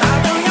yêu. Ta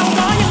từ nhau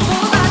có những thứ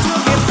ta chưa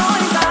kịp nói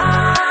ra.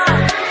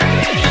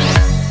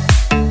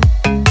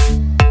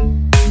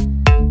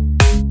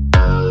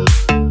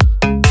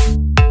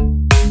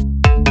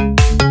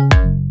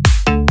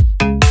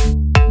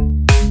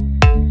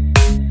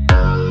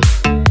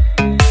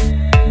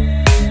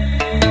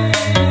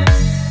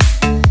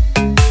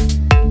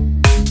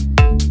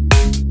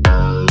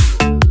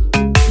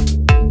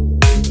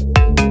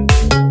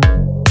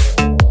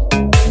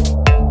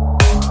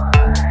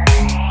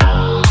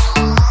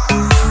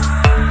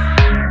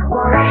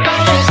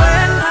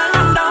 Quên tháng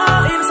năm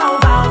đó in sâu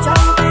vào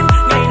trong tim.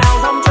 Ngày nào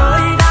dòng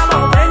trời đã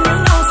bỏ quên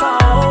những âu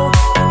sầu.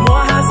 Mùa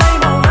hạ say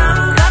màu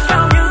nắng khát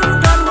khao những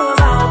cơn mưa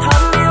rào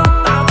thân yêu.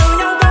 Ta từ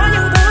nhau có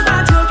những thứ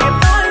ta chưa kịp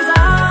nói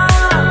ra.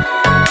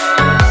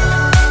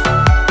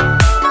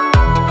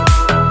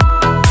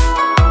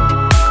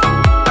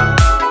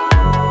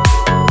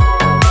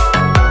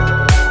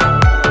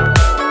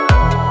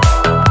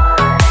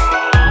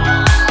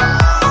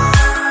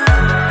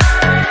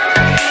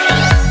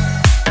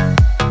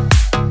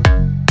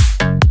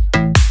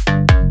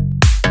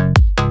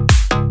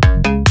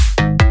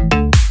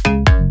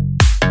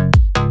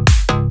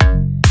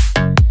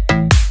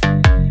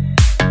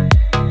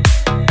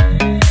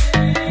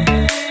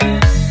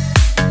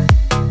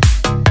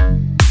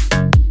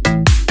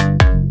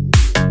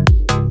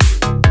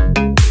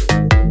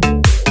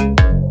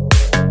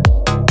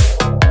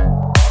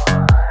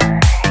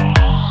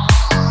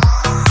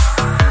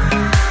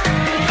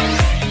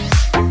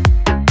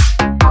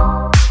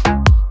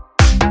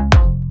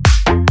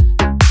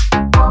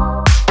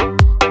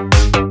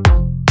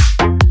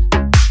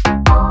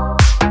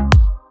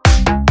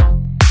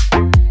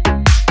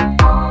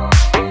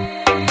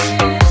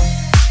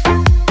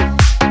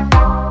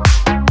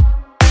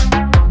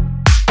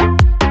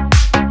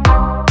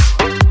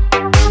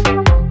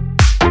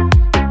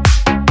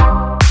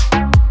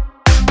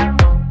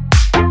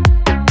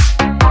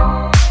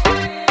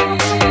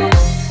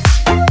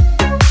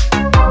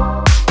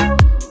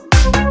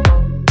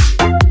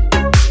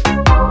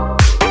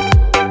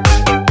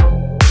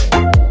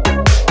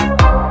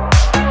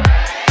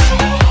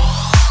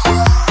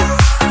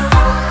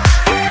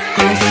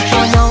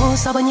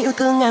 Sau bao nhiêu yêu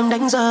thương em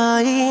đánh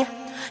rơi,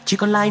 chỉ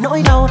còn lại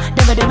nỗi đau.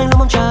 Đêm về đêm anh luôn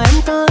mong chờ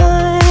em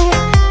tới.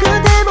 Cứ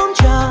thế mong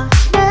chờ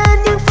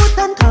đến những phút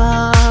thân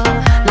thờ,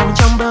 lòng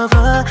trong bơ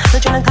vơ nơi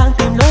cho lang thang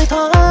tìm lối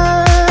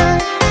thoát.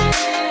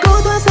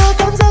 Cố thoát ra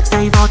cảm giác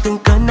dày vò từng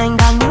cơn anh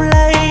đang níu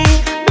lấy.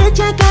 Biết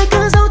trái cây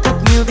cứ giấu thật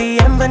nhiều vì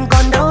em vẫn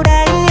còn đâu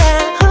đấy.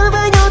 Hứa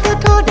với nhau thứ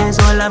thua để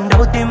rồi làm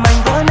đau tim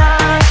anh vỡ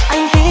nát.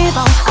 Anh hy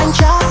vọng anh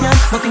chấp nhận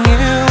một tình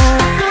yêu.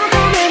 Cứ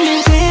không em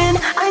niềm tin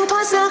anh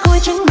thoát ra khỏi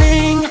chính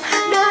mình.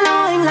 Đã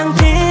lo anh lặng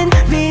thinh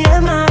vì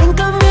em mà anh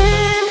câm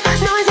nín.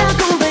 Nói ra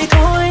cũng vậy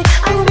thôi,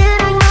 anh biết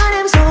anh mất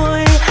em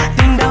rồi.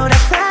 Tình đầu đã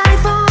phai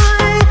phôi.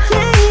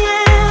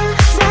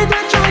 Giải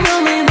thoát cho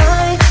nhau ngày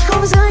mai,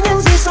 không giữ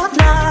những gì sót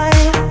lại.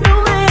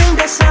 Đúng em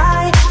đã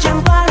sai,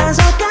 chẳng qua là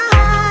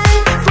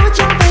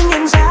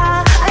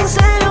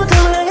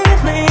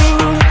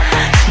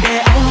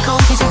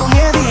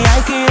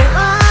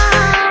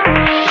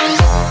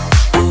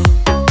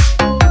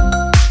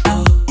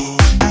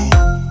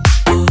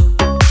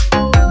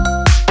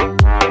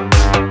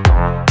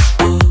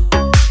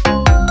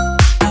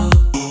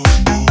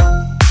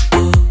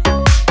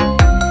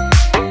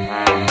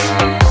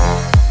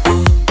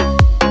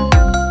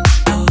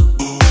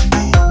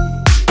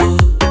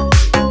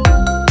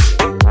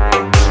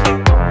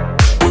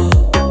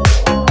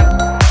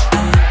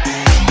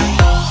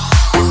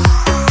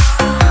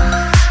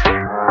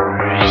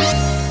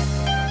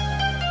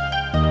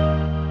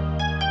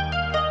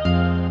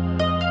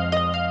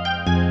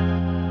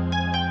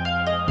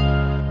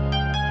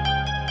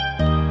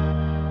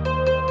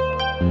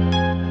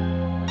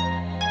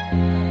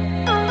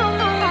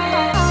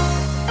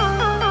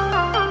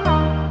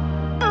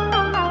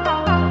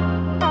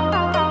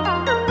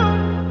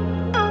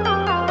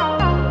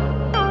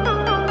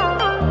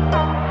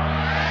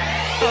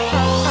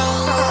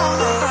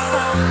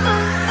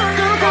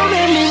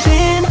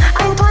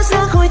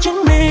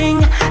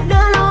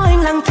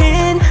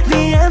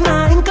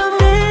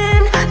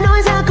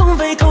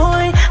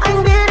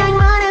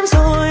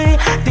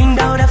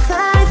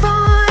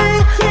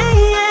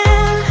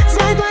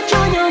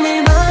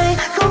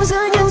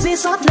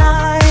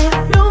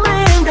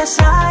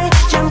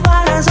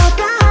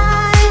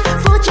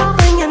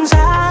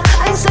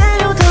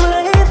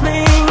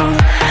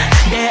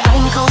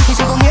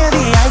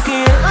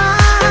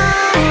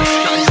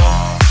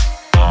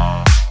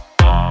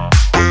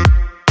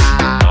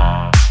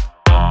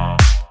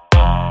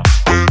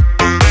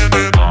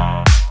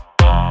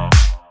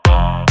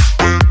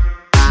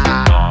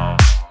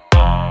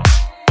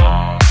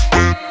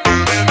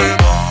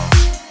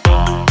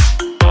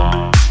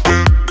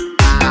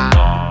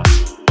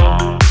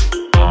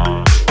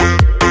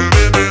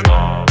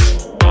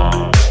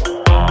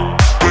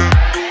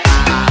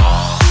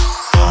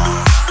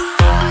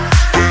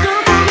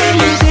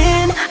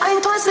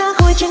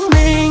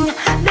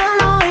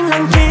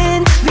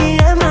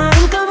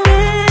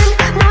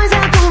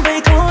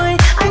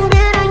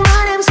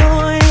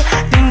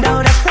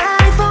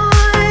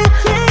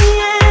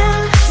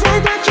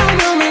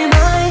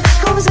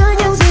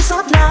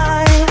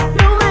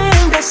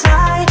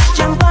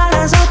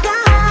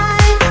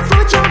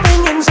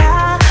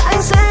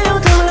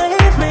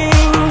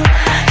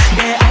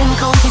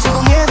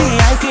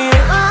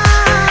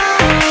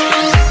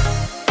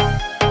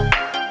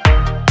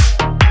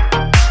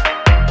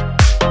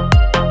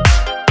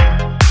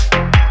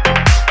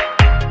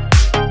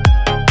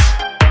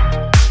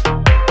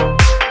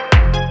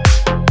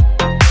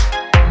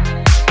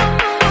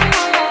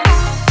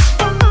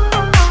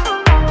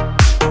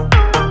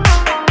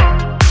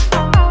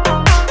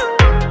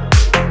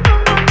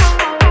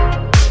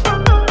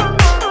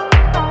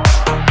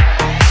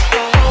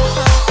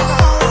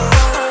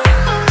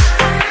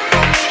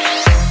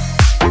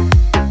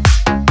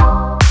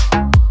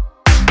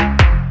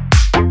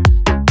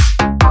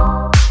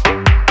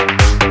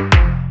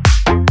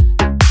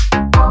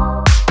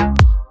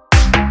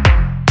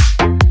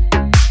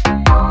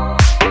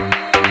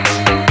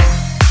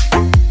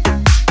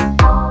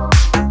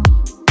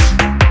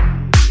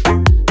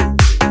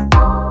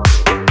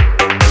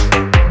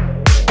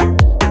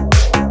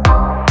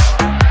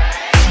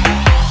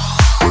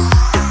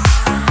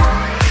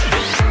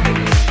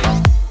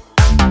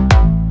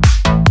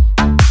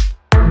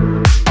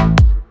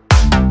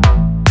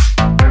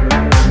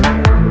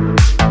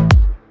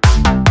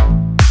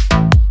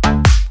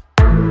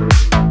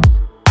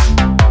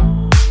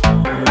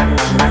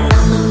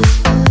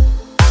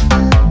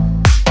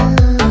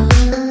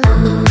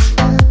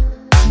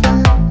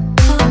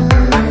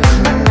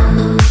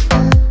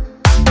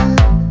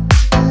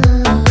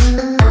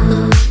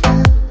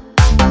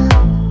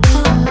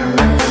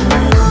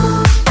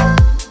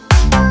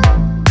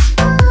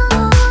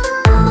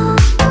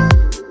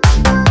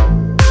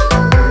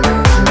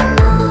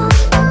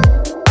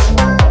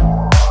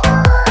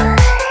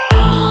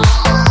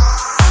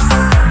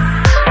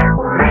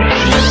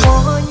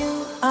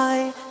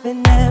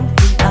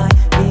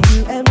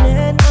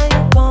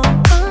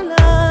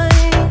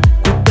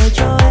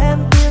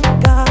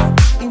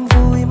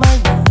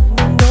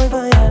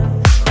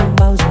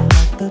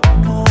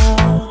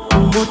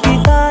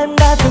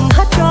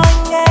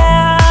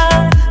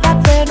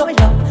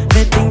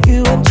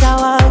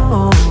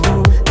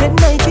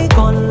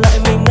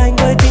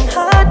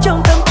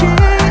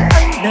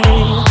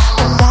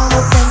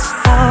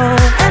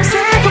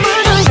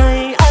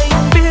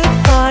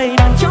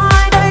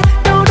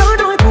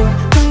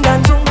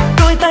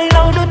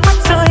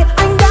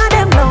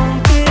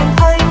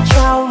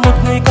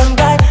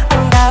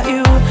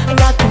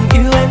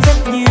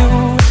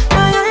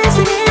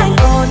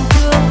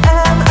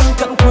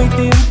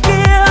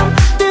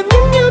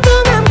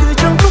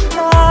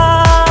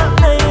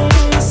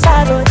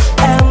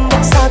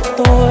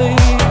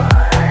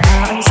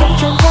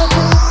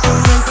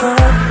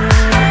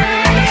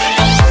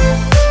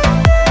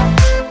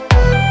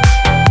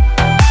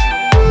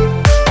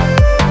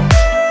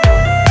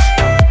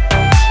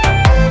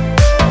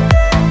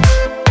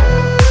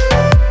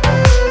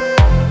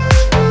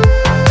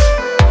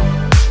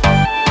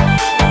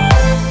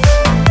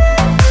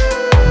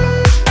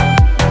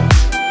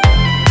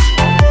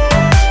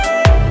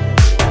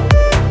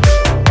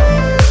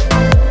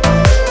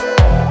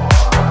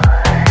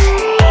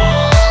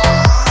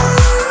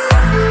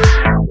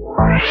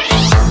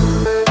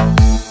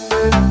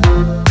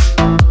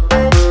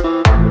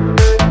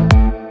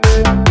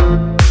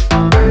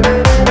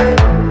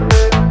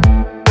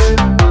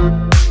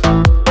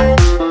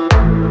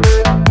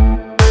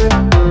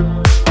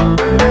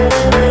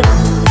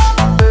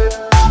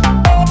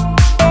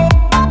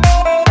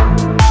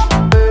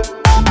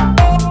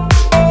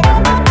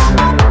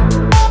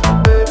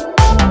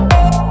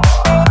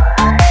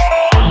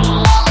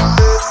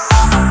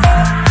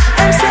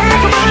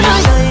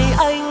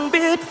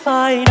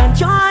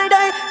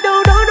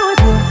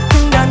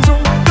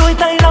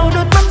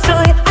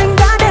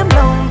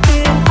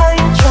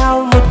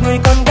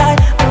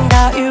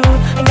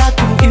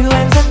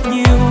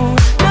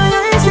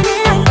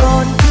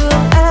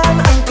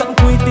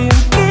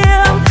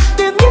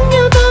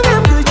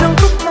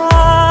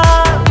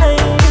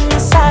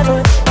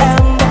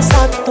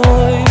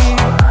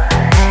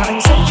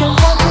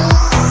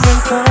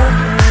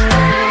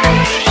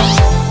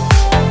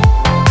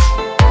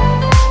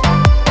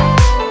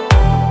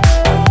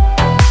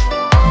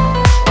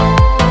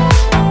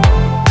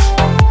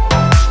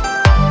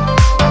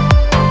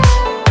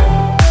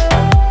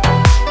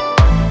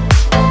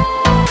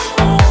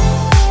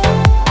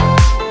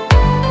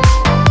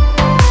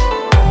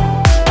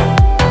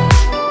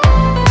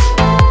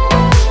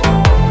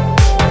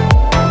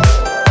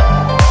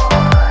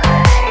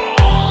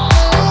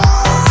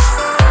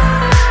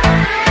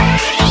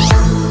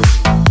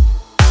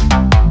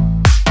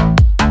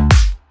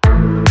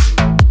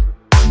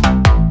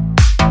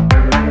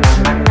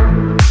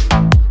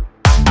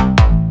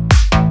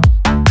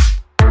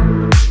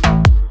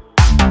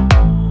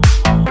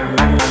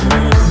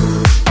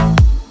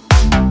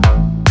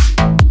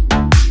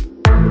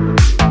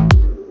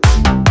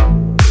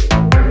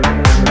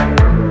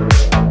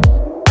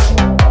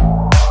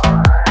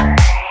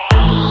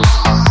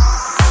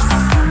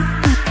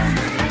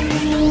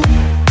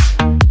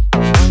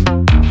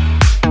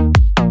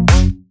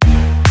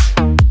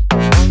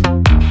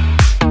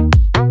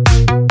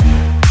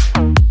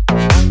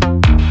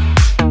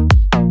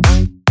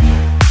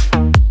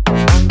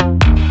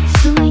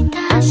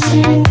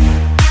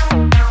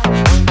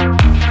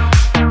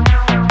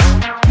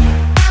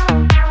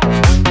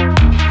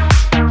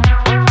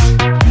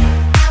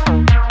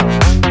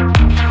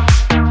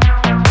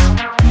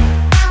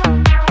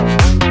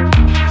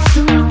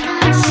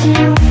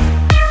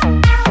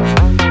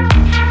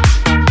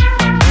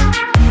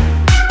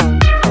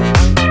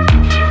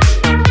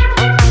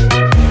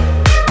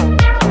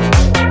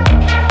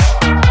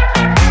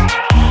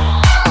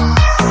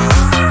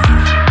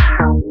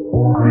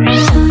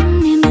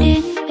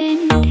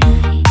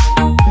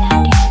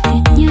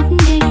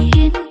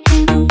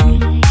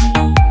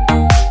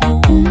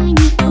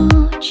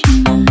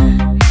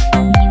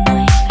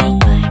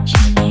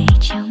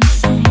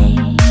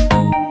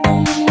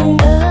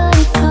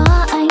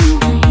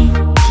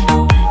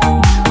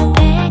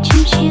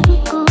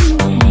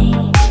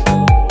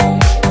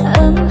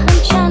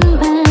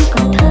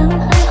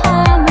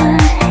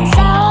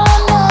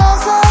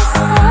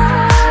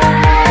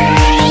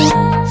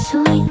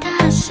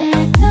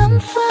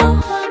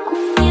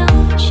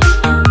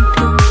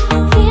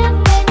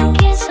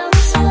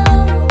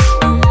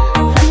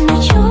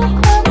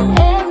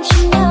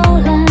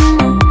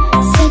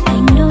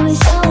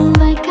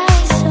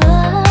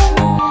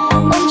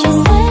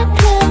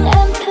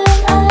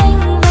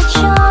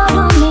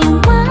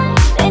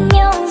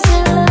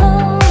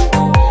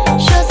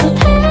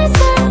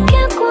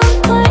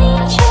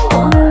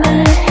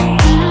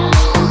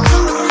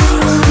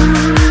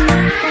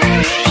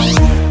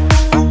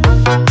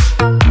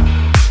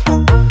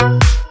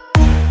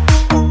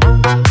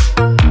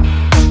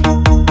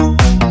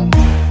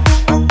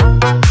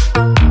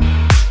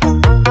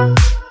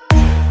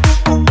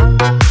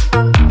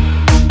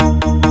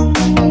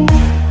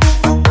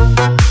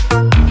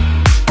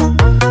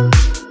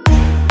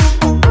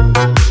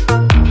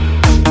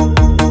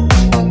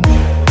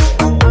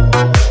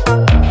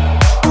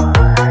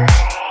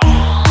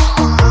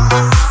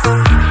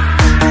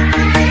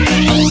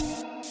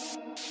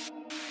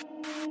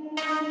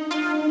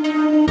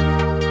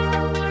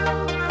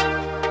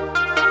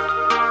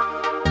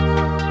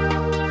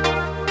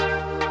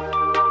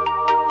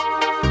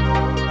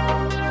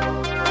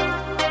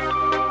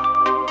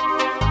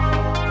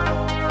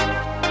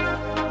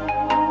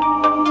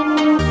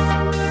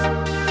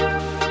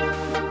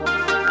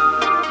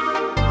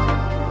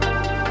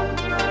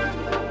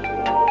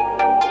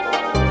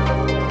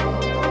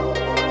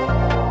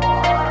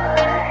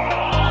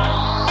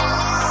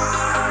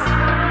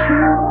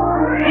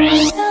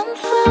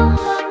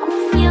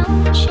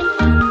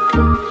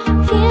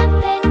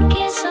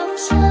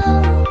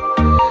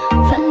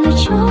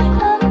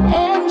qua